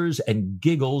whispers and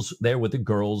giggles there with the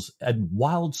girls and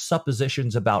wild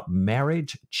suppositions about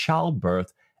marriage,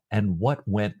 childbirth, and what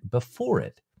went before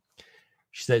it.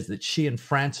 She says that she and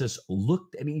Frances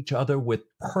looked at each other with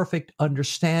perfect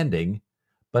understanding,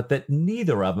 but that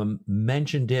neither of them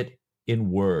mentioned it in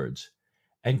words.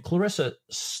 And Clarissa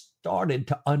started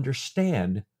to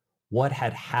understand what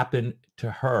had happened to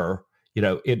her,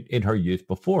 in her youth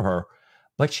before her,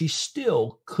 but she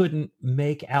still couldn't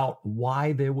make out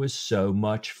why there was so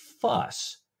much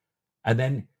fuss. And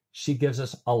then she gives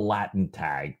us a Latin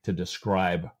tag to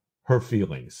describe her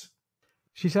feelings.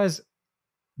 She says,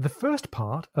 the first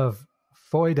part of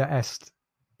foeda est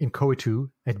in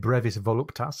coitu et brevis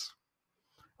voluptas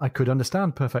I could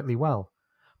understand perfectly well,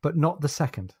 but not the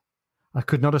second. I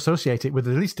could not associate it with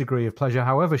the least degree of pleasure,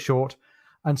 however short,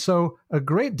 and so a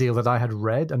great deal that I had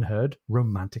read and heard,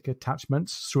 romantic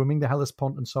attachments, swimming the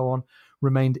Hellespont and so on,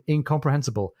 remained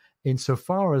incomprehensible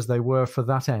insofar as they were for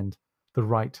that end, the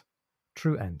right,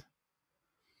 true end.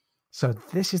 So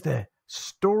this is the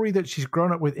story that she's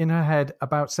grown up with in her head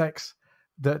about sex,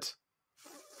 that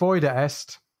foeda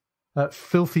est,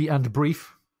 filthy and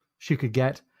brief, she could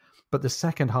get, but the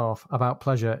second half about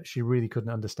pleasure she really couldn't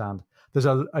understand. there's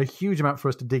a huge amount for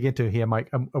us to dig into here, Mike.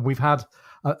 And we've had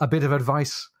a bit of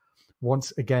advice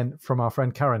once again from our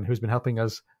friend Karen, who's been helping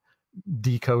us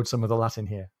decode some of the Latin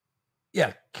here.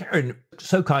 Yeah, Karen,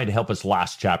 so kind to help us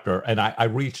last chapter. And I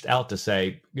reached out to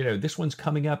say, this one's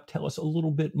coming up. Tell us a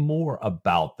little bit more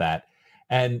about that.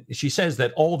 And she says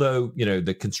that although,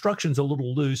 the construction's a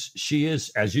little loose, she is,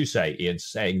 as you say, Ian,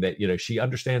 saying that, she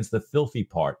understands the filthy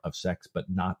part of sex, but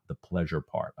not the pleasure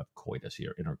part of coitus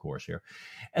here, intercourse here.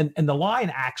 And the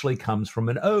line actually comes from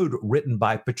an ode written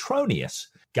by Petronius.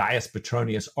 Gaius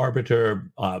Petronius,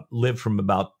 arbiter, lived from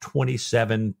about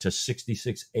 27 to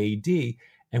 66 AD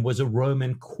and was a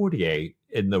Roman courtier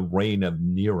in the reign of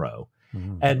Nero.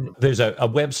 Mm-hmm. And there's a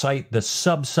website, the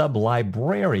Sub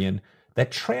Librarian, that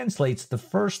translates the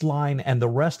first line and the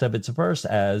rest of its verse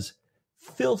as,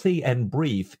 filthy and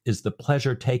brief is the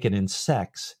pleasure taken in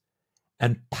sex,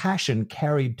 and passion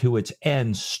carried to its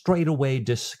end straightway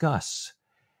disgusts.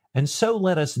 And so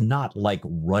let us not like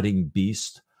rutting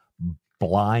beasts,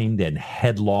 blind and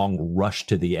headlong rush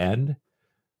to the end.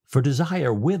 For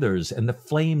desire withers and the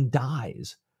flame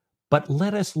dies. But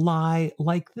let us lie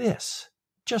like this,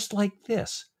 just like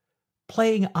this,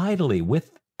 playing idly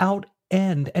without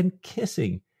end and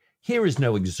kissing. Here is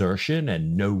no exertion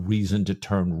and no reason to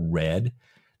turn red.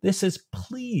 This is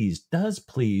pleased, does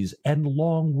please, and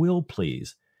long will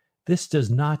please. This does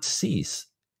not cease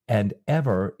and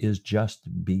ever is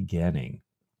just beginning.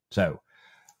 So,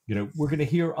 we're going to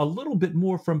hear a little bit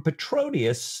more from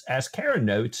Petronius, as Karen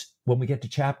notes, when we get to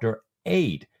chapter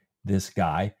 8, this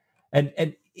guy. And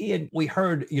Ian, we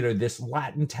heard, this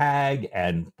Latin tag,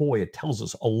 and boy, it tells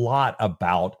us a lot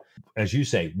about, as you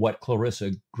say, what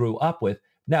Clarissa grew up with.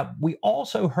 Now, we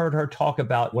also heard her talk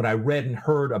about what I read and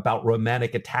heard about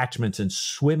romantic attachments and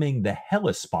swimming the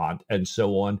Hellespont and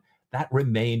so on. That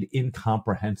remained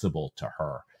incomprehensible to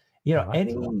her.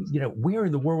 Where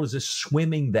in the world is this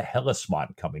swimming the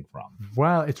Hellespont coming from?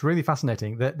 Well, it's really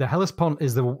fascinating. The Hellespont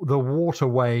is the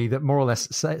waterway that more or less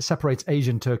separates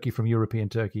Asian Turkey from European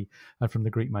Turkey and from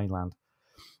the Greek mainland.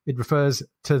 It refers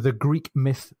to the Greek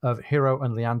myth of Hero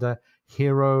and Leander.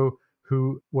 Hero,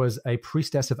 who was a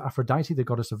priestess of Aphrodite, the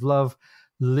goddess of love,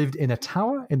 lived in a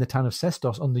tower in the town of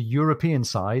Sestos on the European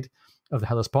side of the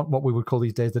Hellespont, what we would call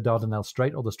these days the Dardanelles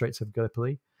Strait or the Straits of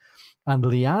Gallipoli. And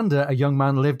Leander, a young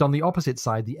man, lived on the opposite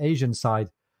side, the Asian side,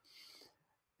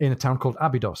 in a town called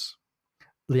Abydos.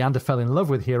 Leander fell in love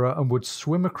with Hero and would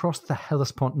swim across the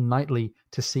Hellespont nightly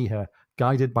to see her,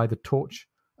 guided by the torch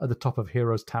at the top of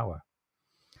Hero's tower.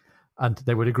 And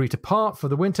they would agree to part for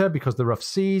the winter because the rough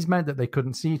seas meant that they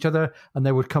couldn't see each other, and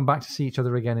they would come back to see each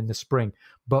other again in the spring.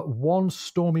 But one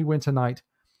stormy winter night,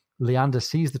 Leander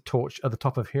sees the torch at the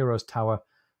top of Hero's tower,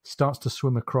 starts to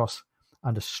swim across,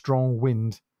 and a strong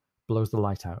wind blows the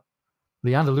light out.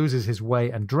 Leander loses his way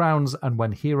and drowns, and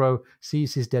when Hero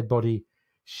sees his dead body,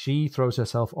 she throws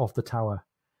herself off the tower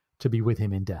to be with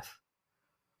him in death.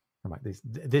 I'm like,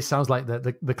 this sounds like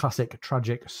the classic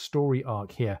tragic story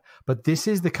arc here, but this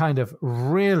is the kind of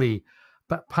really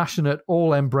passionate,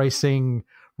 all-embracing,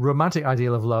 romantic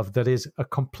ideal of love that is a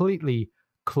completely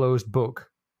closed book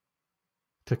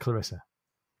to Clarissa.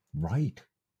 Right.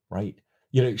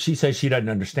 She says she doesn't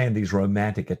understand these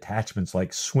romantic attachments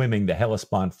like swimming the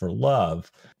Hellespont for love.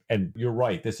 And you're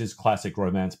right, this is classic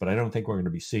romance, but I don't think we're going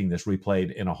to be seeing this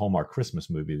replayed in a Hallmark Christmas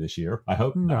movie this year. I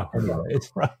hope not. It's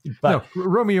right. But no,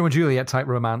 Romeo and Juliet type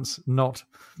romance, not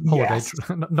holiday,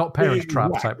 not Parent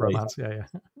Trap type romance. Yeah.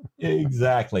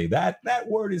 Exactly. That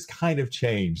word is kind of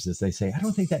changed, as they say. I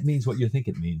don't think that means what you think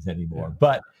it means anymore. Yeah.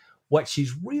 But what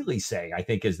she's really saying, I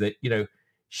think, is that,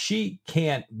 she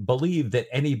can't believe that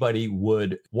anybody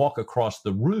would walk across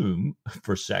the room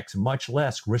for sex, much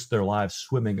less risk their lives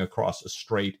swimming across a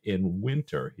strait in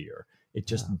winter here. It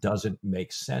just doesn't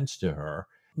make sense to her.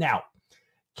 Now,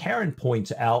 Karen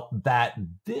points out that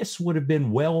this would have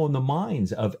been well on the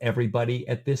minds of everybody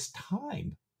at this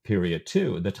time period,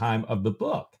 too, the time of the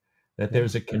book, that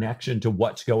there's a connection to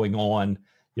what's going on,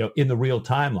 in the real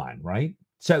timeline, right?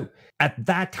 So at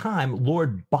that time,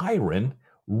 Lord Byron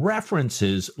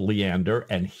references Leander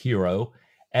and Hero,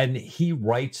 and he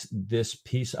writes this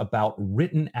piece about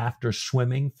written after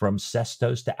swimming from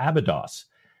Sestos to Abydos.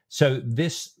 So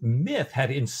this myth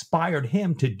had inspired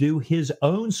him to do his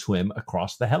own swim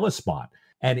across the Hellespont.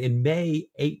 And in May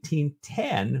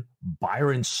 1810,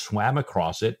 Byron swam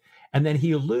across it, and then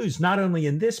he alludes not only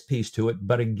in this piece to it,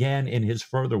 but again in his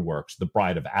further works, The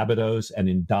Bride of Abydos and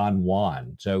in Don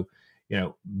Juan. So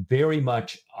very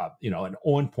much, an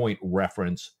on-point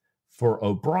reference for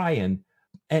O'Brien.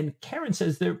 And Karen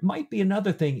says there might be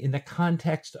another thing in the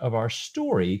context of our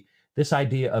story this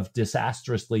idea of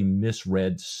disastrously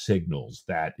misread signals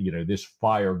that, this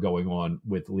fire going on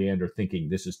with Leander thinking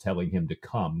this is telling him to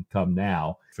come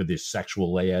now for this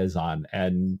sexual liaison,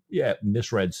 and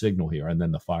misread signal here, and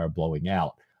then the fire blowing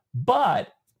out.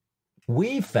 But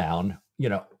we found,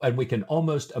 and we can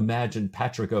almost imagine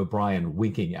Patrick O'Brien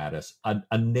winking at us,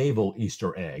 a naval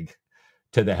Easter egg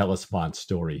to the Hellespont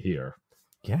story here.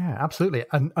 Yeah, absolutely.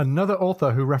 And another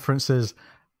author who references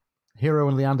Hero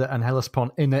and Leander and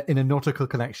Hellespont in a nautical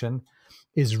connection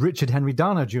is Richard Henry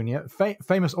Dana Jr.,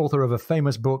 famous author of a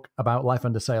famous book about life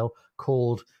under sail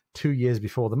called 2 Years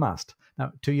Before the Mast.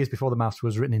 Now, 2 Years Before the Mast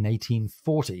was written in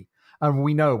 1840. And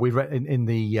we read in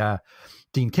the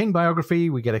Dean King biography,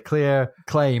 we get a clear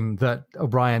claim that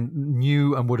O'Brien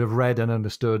knew and would have read and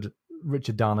understood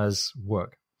Richard Dana's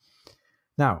work.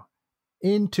 Now,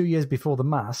 in 2 Years Before the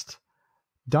Mast,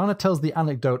 Dana tells the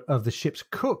anecdote of the ship's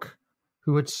cook,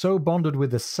 who had so bonded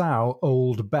with the sow,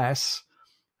 Old Bess,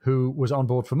 who was on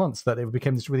board for months, that it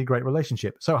became this really great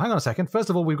relationship. So hang on a second.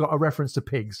 First of all, we've got a reference to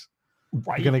pigs.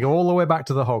 Right. We're going to go all the way back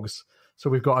to the hogs.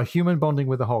 So we've got a human bonding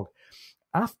with a hog.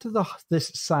 After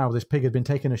this pig had been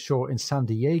taken ashore in San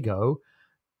Diego,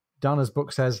 Dana's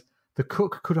book says, the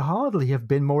cook could hardly have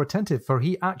been more attentive, for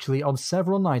he actually, on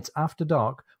several nights after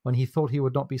dark, when he thought he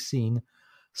would not be seen,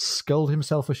 sculled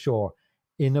himself ashore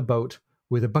in a boat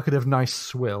with a bucket of nice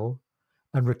swill,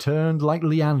 and returned like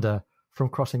Leander from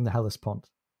crossing the Hellespont.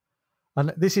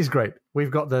 And this is great. We've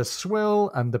got the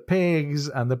swill and the pigs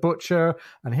and the butcher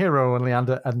and Hero and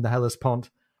Leander and the Hellespont.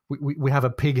 We have a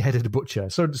pig-headed butcher,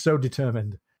 so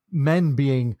determined. Men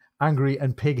being angry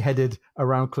and pig-headed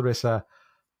around Clarissa,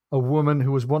 a woman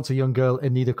who was once a young girl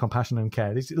in need of compassion and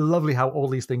care. It's lovely how all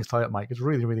these things tie up, Mike. It's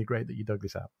really, really great that you dug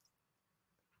this out.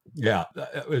 Yeah,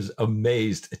 I was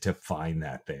amazed to find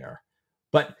that there.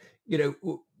 But,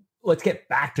 let's get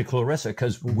back to Clarissa,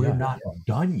 because we're not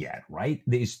done yet, right?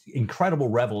 These incredible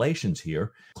revelations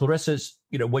here. Clarissa's,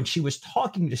 when she was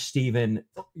talking to Stephen,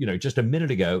 just a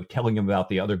minute ago, telling him about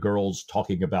the other girls,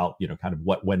 talking about, kind of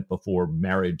what went before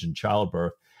marriage and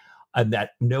childbirth, and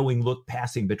that knowing look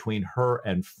passing between her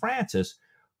and Francis,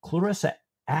 Clarissa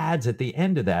adds at the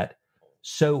end of that,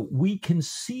 so we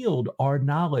concealed our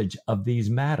knowledge of these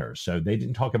matters. So they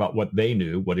didn't talk about what they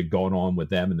knew, what had gone on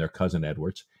with them and their cousin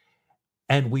Edwards.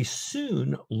 And we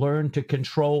soon learned to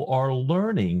control our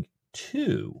learning,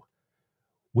 too.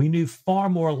 We knew far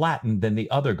more Latin than the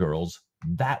other girls.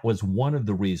 That was one of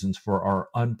the reasons for our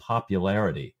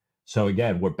unpopularity. So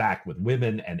again, we're back with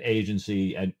women and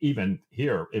agency, and even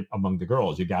here among the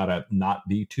girls, you got to not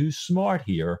be too smart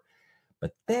here.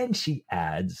 But then she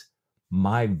adds,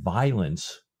 my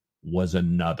violence was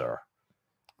another.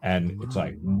 And it's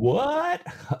like, what?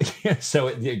 So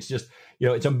it's just,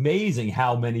 it's amazing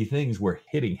how many things we're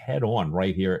hitting head on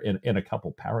right here in a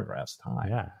couple paragraphs time.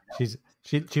 Yeah,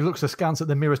 she looks askance at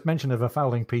the merest mention of a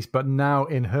fouling piece, but now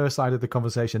in her side of the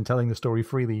conversation, telling the story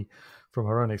freely from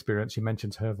her own experience, she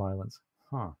mentions her violence.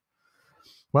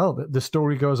 Well, the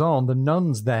story goes on. The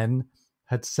nuns then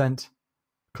had sent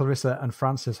Clarissa and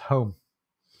Francis home.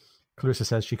 Clarissa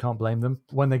says she can't blame them.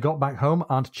 When they got back home,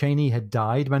 Aunt Cheney had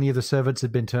died. Many of the servants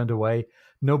had been turned away.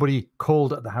 Nobody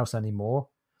called at the house anymore.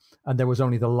 And there was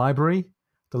only the library,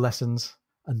 the lessons,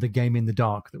 and the game in the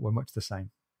dark that were much the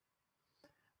same.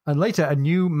 And later, a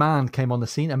new man came on the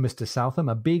scene, and Mr. Southam,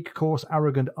 a big, coarse,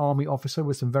 arrogant army officer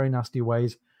with some very nasty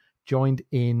ways, joined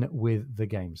in with the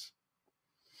games.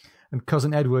 And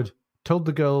Cousin Edward told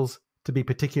the girls to be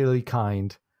particularly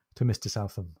kind to Mr.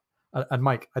 Southam. And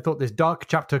Mike, I thought this dark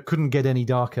chapter couldn't get any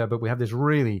darker, but we have this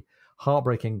really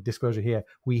heartbreaking disclosure here.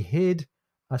 We hid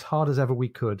as hard as ever we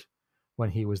could when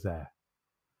he was there.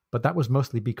 But that was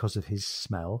mostly because of his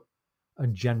smell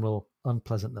and general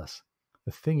unpleasantness.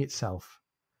 The thing itself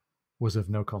was of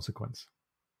no consequence.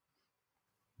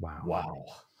 Wow.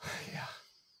 Yeah.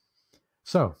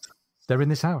 So they're in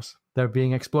this house. They're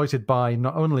being exploited by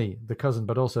not only the cousin,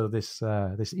 but also this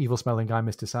evil-smelling guy,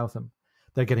 Mr. Southam.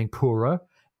 They're getting poorer.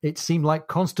 It seemed like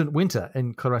constant winter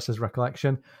in Clarissa's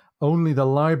recollection. Only the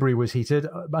library was heated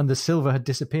and the silver had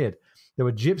disappeared. There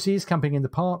were gypsies camping in the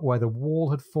park where the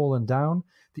wall had fallen down.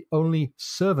 The only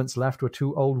servants left were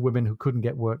two old women who couldn't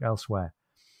get work elsewhere.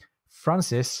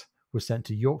 Frances was sent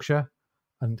to Yorkshire,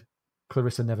 and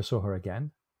Clarissa never saw her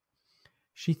again.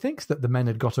 She thinks that the men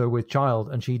had got her with child,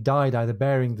 and she died either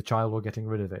bearing the child or getting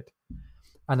rid of it.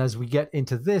 And as we get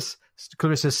into this,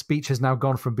 Clarissa's speech has now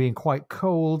gone from being quite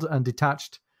cold and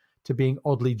detached to being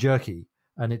oddly jerky,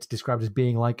 and it's described as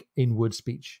being like inward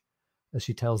speech, as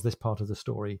she tells this part of the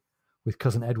story, with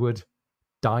Cousin Edward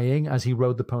dying as he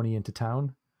rode the pony into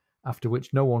town, after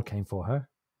which no one came for her.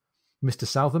 Mr.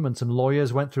 Southam and some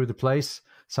lawyers went through the place.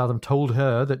 Southam told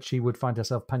her that she would find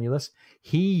herself penniless.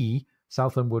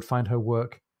 Southam, would find her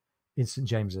work in St.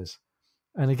 James's.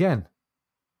 And again,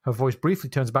 her voice briefly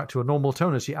turns back to a normal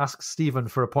tone as she asks Stephen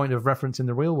for a point of reference in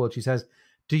the real world. She says,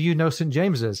 "Do you know St.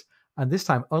 James's?" And this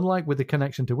time, unlike with the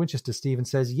connection to Winchester, Stephen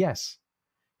says yes,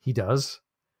 he does.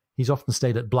 He's often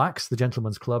stayed at Black's, the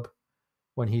gentleman's club,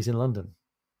 when he's in London,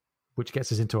 which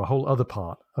gets us into a whole other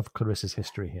part of Clarissa's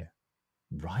history here.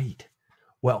 Right.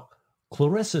 Well,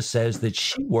 Clarissa says that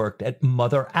she worked at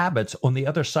Mother Abbott's on the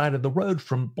other side of the road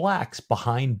from Black's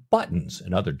behind Buttons,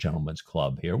 another gentleman's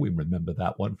club here. We remember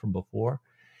that one from before.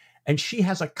 And she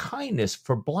has a kindness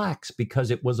for Black's because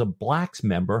it was a Black's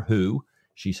member who,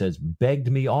 she says,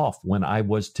 begged me off when I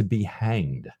was to be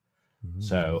hanged. Mm-hmm.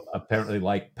 So apparently,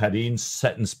 like Padin's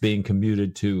sentence being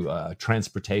commuted to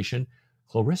transportation,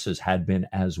 Clarissa's had been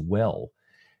as well.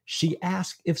 She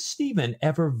asked if Stephen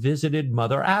ever visited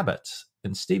Mother Abbott's,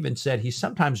 and Stephen said he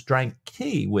sometimes drank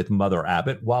tea with Mother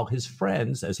Abbott while his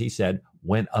friends, as he said,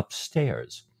 went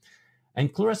upstairs.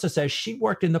 And Clarissa says she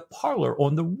worked in the parlor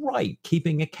on the right,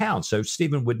 keeping accounts, so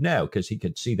Stephen would know because he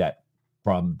could see that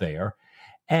from there.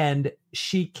 And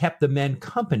she kept the men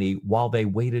company while they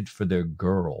waited for their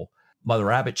girl.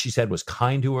 Mother Abbott, she said, was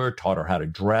kind to her, taught her how to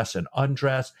dress and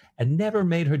undress, and never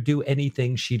made her do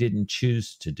anything she didn't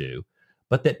choose to do.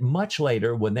 But that much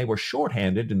later, when they were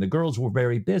shorthanded and the girls were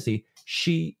very busy,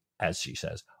 she, as she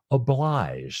says,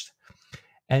 obliged.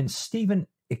 And Stephen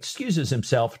excuses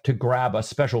himself to grab a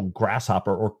special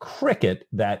grasshopper or cricket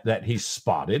that he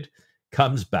spotted,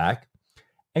 comes back.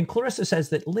 And Clarissa says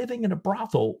that living in a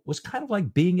brothel was kind of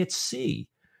like being at sea.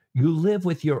 You live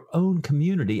with your own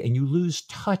community and you lose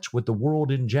touch with the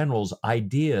world in general's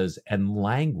ideas and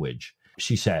language.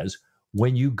 She says,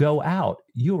 when you go out,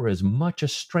 you're as much a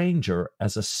stranger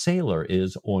as a sailor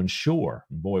is on shore.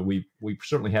 Boy, we've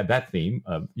certainly had that theme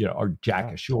of, our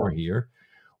Jack ashore here.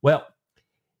 Well,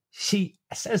 she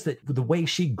says that the way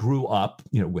she grew up,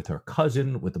 with her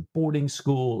cousin, with the boarding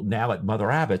school, now at Mother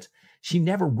Abbott's, she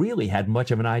never really had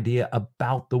much of an idea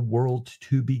about the world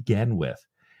to begin with.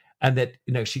 And that,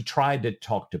 she tried to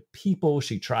talk to people.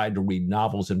 She tried to read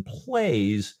novels and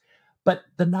plays. But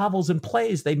the novels and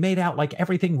plays, they made out like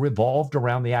everything revolved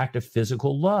around the act of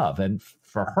physical love. And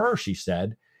for her, she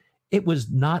said, it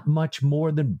was not much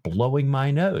more than blowing my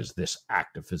nose, this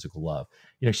act of physical love.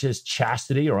 She says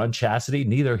chastity or unchastity,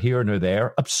 neither here nor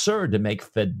there. Absurd to make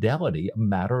fidelity a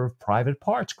matter of private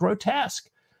parts.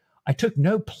 Grotesque. I took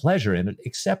no pleasure in it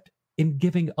except in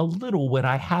giving a little when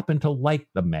I happened to like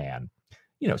the man.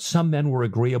 Some men were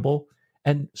agreeable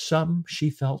and some she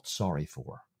felt sorry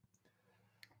for.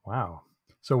 Wow.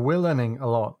 So we're learning a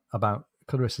lot about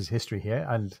Clarissa's history here,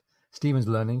 and Stephen's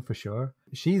learning for sure.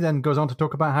 She then goes on to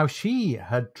talk about how she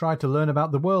had tried to learn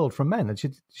about the world from men, and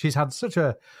she's had such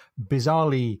a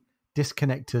bizarrely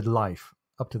disconnected life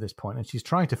up to this point, and she's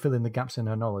trying to fill in the gaps in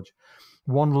her knowledge.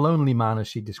 One lonely man, as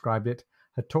she described it,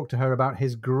 had talked to her about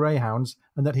his greyhounds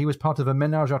and that he was part of a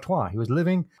ménage à trois. He was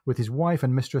living with his wife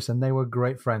and mistress, and they were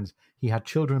great friends. He had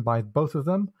children by both of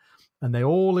them, and they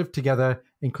all lived together,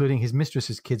 including his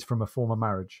mistress's kids from a former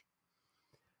marriage.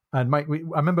 And Mike,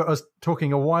 I remember us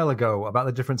talking a while ago about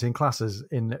the difference in classes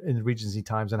in Regency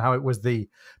times and how it was the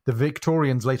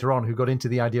Victorians later on who got into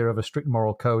the idea of a strict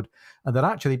moral code. And that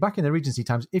actually, back in the Regency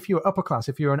times, if you're upper class,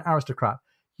 if you're an aristocrat,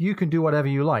 you can do whatever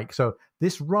you like. So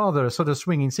this rather sort of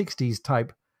swinging 60s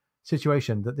type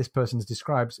situation that this person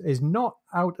describes is not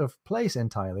out of place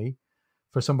entirely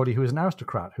for somebody who is an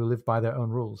aristocrat who lived by their own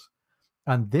rules.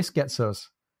 And this gets us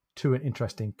to an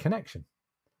interesting connection.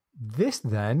 This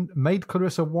then made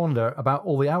Clarissa wonder about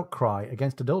all the outcry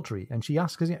against adultery. And she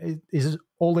asks, is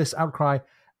all this outcry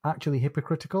actually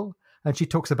hypocritical? And she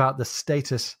talks about the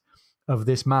status of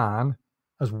this man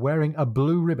as wearing a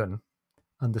blue ribbon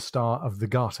and the Star of the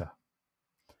Garter.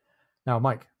 Now,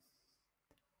 Mike,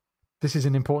 this is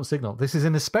an important signal. This is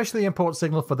an especially important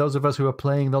signal for those of us who are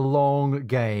playing the long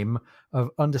game of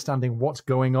understanding what's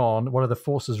going on, what are the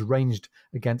forces ranged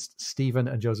against Stephen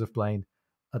and Joseph Blaine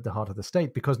at the heart of the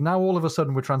state, because now all of a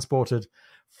sudden we're transported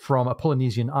from a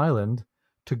Polynesian island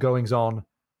to goings-on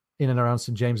in and around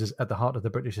St. James's at the heart of the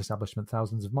British establishment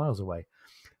thousands of miles away.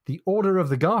 The Order of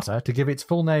the Garter, to give its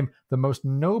full name, the Most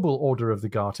Noble Order of the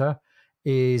Garter,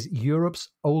 is Europe's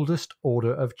oldest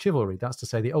order of chivalry. That's to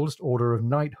say, the oldest order of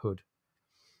knighthood.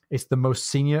 It's the most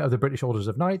senior of the British orders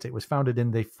of knights. It was founded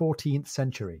in the 14th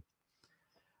century.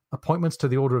 Appointments to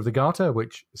the Order of the Garter,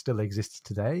 which still exists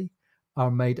today, are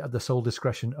made at the sole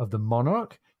discretion of the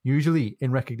monarch, usually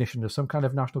in recognition of some kind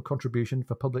of national contribution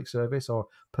for public service or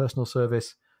personal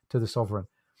service to the sovereign.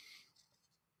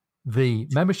 The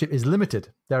membership is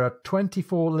limited. There are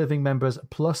 24 living members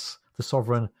plus the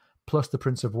Sovereign, plus the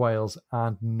Prince of Wales,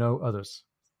 and no others.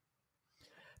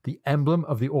 The emblem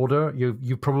of the order,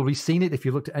 you've probably seen it if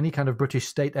you looked at any kind of British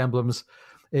state emblems,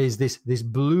 is this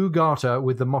blue garter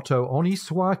with the motto "On y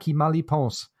soit qui mal y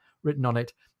pense" written on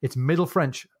it. It's Middle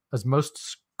French, as most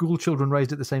school children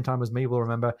raised at the same time as me will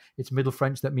remember. It's Middle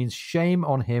French that means shame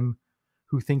on him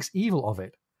who thinks evil of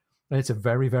it. And it's a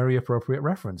very, very appropriate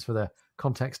reference for the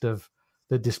context of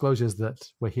the disclosures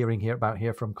that we're hearing about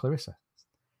here from Clarissa.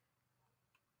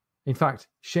 In fact,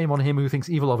 shame on him who thinks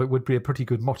evil of it would be a pretty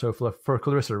good motto for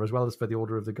Clarissa as well as for the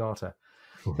Order of the Garter.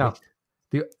 Right. Now,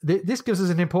 this gives us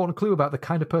an important clue about the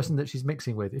kind of person that she's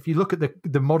mixing with. If you look at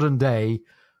the modern day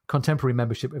contemporary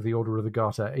membership of the Order of the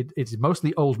Garter, it's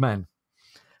mostly old men.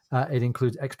 It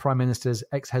includes ex-prime ministers,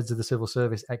 ex-heads of the civil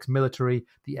service, ex-military.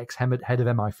 The ex-head of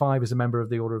MI5 is a member of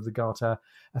the Order of the Garter.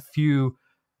 A few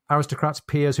aristocrats,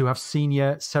 peers who have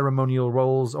senior ceremonial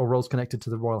roles or roles connected to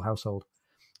the royal household.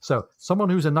 So someone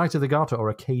who's a Knight of the Garter, or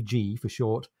a KG for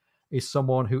short, is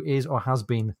someone who is or has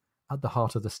been at the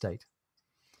heart of the state.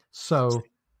 So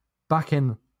back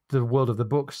in the world of the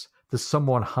books, there's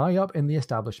someone high up in the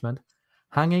establishment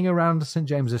hanging around St.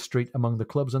 James's Street among the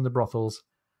clubs and the brothels.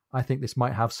 I think this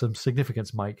might have some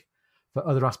significance, Mike, for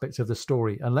other aspects of the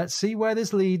story. And let's see where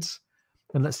this leads,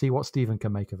 and let's see what Stephen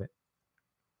can make of it.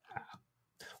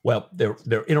 Well,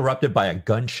 they're interrupted by a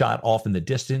gunshot off in the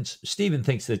distance. Stephen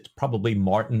thinks it's probably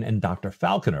Martin and Dr.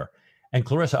 Falconer, and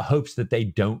Clarissa hopes that they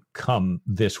don't come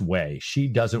this way. She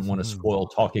doesn't want to spoil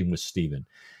talking with Stephen.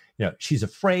 She's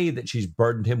afraid that she's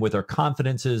burdened him with her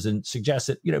confidences and suggests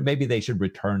that, maybe they should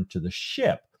return to the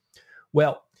ship.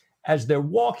 Well, as they're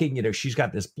walking, she's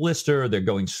got this blister. They're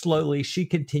going slowly. She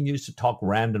continues to talk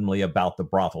randomly about the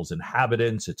brothel's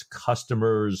inhabitants, its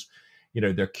customers,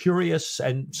 their curious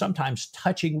and sometimes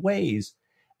touching ways.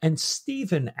 And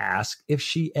Stephen asks if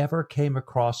she ever came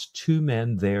across two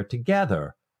men there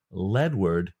together,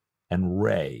 Ledward and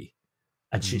Ray.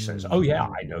 And she says, "Oh, yeah,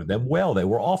 I know them well. They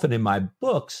were often in my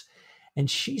books." And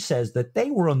she says that they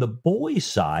were on the boys'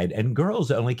 side and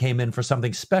girls only came in for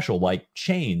something special like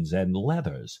chains and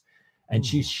leathers. And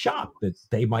she's shocked that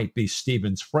they might be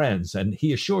Stephen's friends. And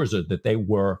he assures her that they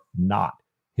were not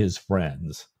his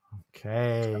friends.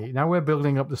 Okay, now we're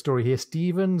building up the story here.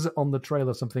 Stephen's on the trail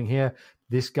of something here.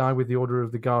 This guy with the Order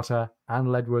of the Garter, and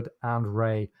Ledward and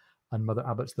Ray, and Mother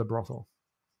Abbott's the brothel.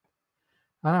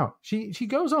 I know. She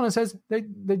goes on and says they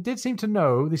did seem to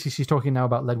know, she's talking now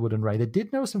about Ledward and Ray, they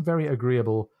did know some very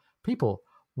agreeable people.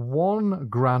 One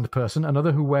grand person,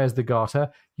 another who wears the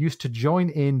garter, used to join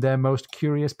in their most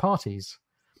curious parties.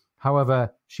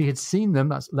 However, she had seen them,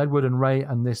 that's Ledward and Ray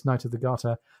and this Knight of the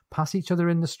Garter, pass each other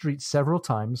in the street several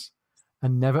times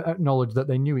and never acknowledged that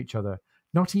they knew each other.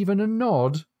 Not even a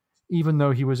nod, even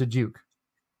though he was a duke.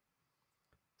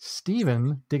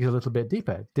 Stephen digs a little bit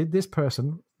deeper. Did this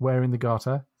person wearing the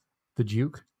garter, the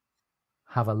duke,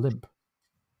 have a limp?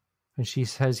 And she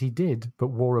says he did, but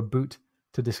wore a boot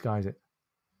to disguise it.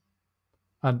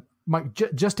 And Mike,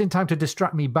 just in time to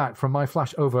distract me back from my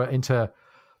flash over into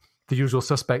The Usual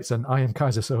Suspects and I Am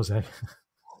Kaiser Soze.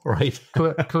 Right.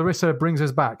 Clarissa brings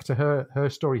us back to her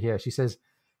story here. She says,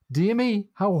 "Dear me,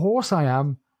 how hoarse I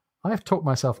am. I have talked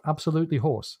myself absolutely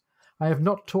hoarse. I have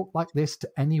not talked like this to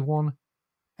anyone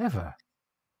ever.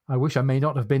 I wish I may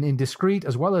not have been indiscreet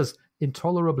as well as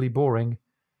intolerably boring.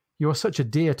 You are such a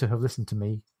dear to have listened to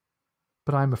me,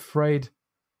 but I am afraid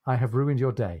I have ruined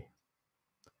your day."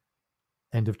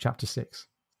 End of chapter 6.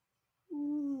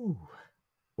 Ooh.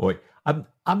 Boy,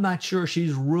 I'm not sure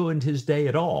she's ruined his day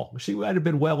at all. She might have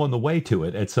been well on the way to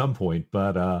it at some point,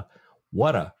 but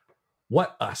what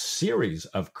a series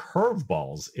of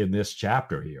curveballs in this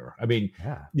chapter here. I mean,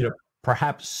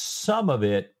 perhaps some of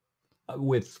it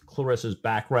with Clarissa's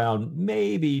background,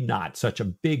 maybe not such a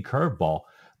big curveball,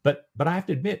 but I have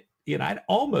to admit, I'd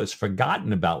almost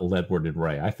forgotten about Ledward and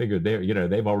Ray. I figured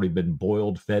they've already been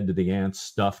boiled, fed to the ants,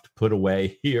 stuffed, put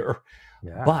away here.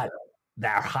 Yeah. But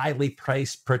their highly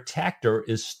priced protector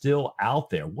is still out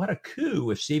there. What a coup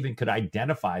if Stephen could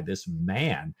identify this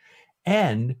man.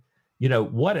 And,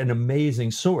 what an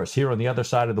amazing source here on the other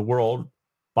side of the world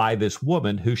by this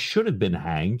woman who should have been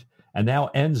hanged and now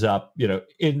ends up,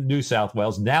 in New South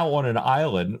Wales, now on an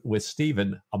island with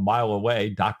Stephen a mile away,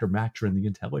 Dr. Matron, the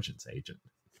intelligence agent.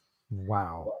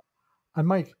 Wow. And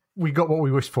Mike, we got what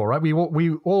we wished for, right? We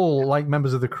all, like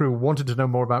members of the crew, wanted to know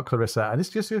more about Clarissa. And this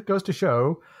just goes to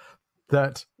show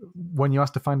that when you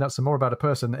ask to find out some more about a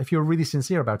person, if you're really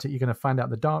sincere about it, you're going to find out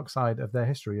the dark side of their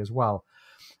history as well.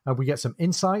 We get some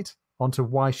insight onto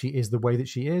why she is the way that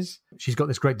she is. She's got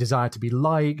this great desire to be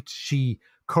liked. She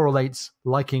correlates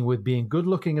liking with being good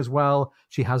looking as well.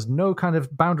 She has no kind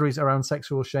of boundaries around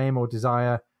sexual shame or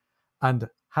desire. And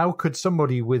how could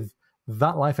somebody with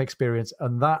that life experience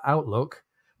and that outlook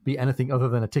be anything other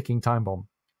than a ticking time bomb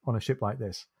on a ship like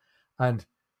this? And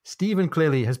Stephen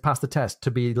clearly has passed the test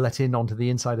to be let in onto the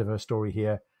inside of her story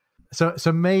here.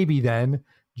 So maybe then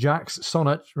Jack's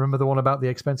sonnet, remember the one about the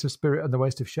expensive spirit and the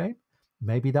waste of shame?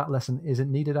 Maybe that lesson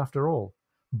isn't needed after all.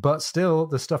 But still,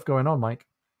 there's stuff going on, Mike.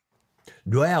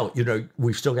 Well,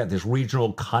 we've still got this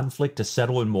regional conflict to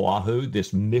settle in Moahu,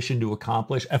 this mission to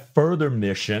accomplish, a further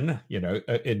mission,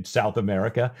 in South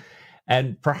America,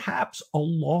 and perhaps a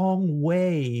long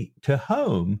way to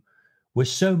home with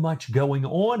so much going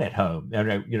on at home.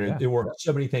 There were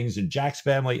so many things in Jack's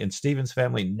family and Stephen's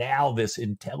family. Now this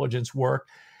intelligence work,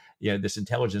 this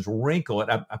intelligence wrinkle.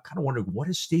 And I'm kind of wondering, what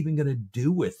is Stephen going to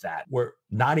do with that? We're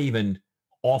not even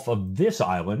off of this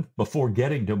island before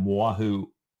getting to Moahu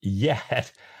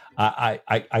yet. I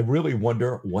really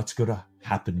wonder what's going to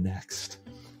happen next.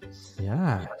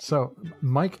 Yeah. So,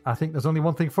 Mike, I think there's only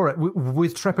one thing for it.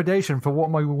 With trepidation for what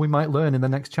we might learn in the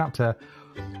next chapter,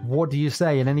 what do you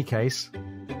say, in any case,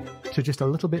 to just a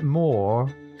little bit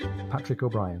more Patrick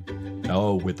O'Brian?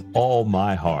 Oh, with all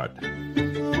my heart.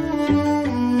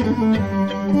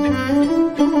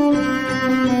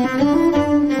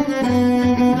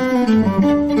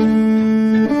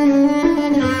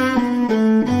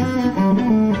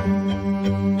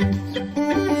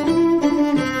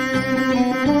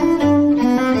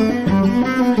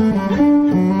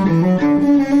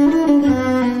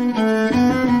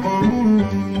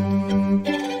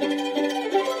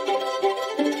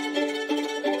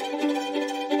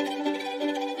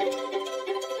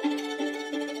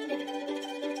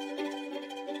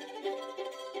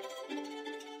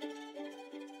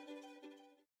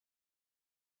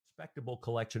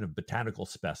 Collection of botanical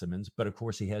specimens, but of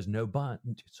course he has no bun.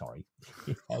 Sorry,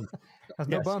 he has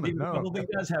no bun. No, he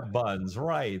does have buns.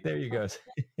 Right, there you go.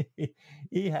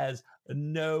 He has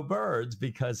no birds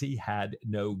because he had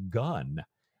no gun.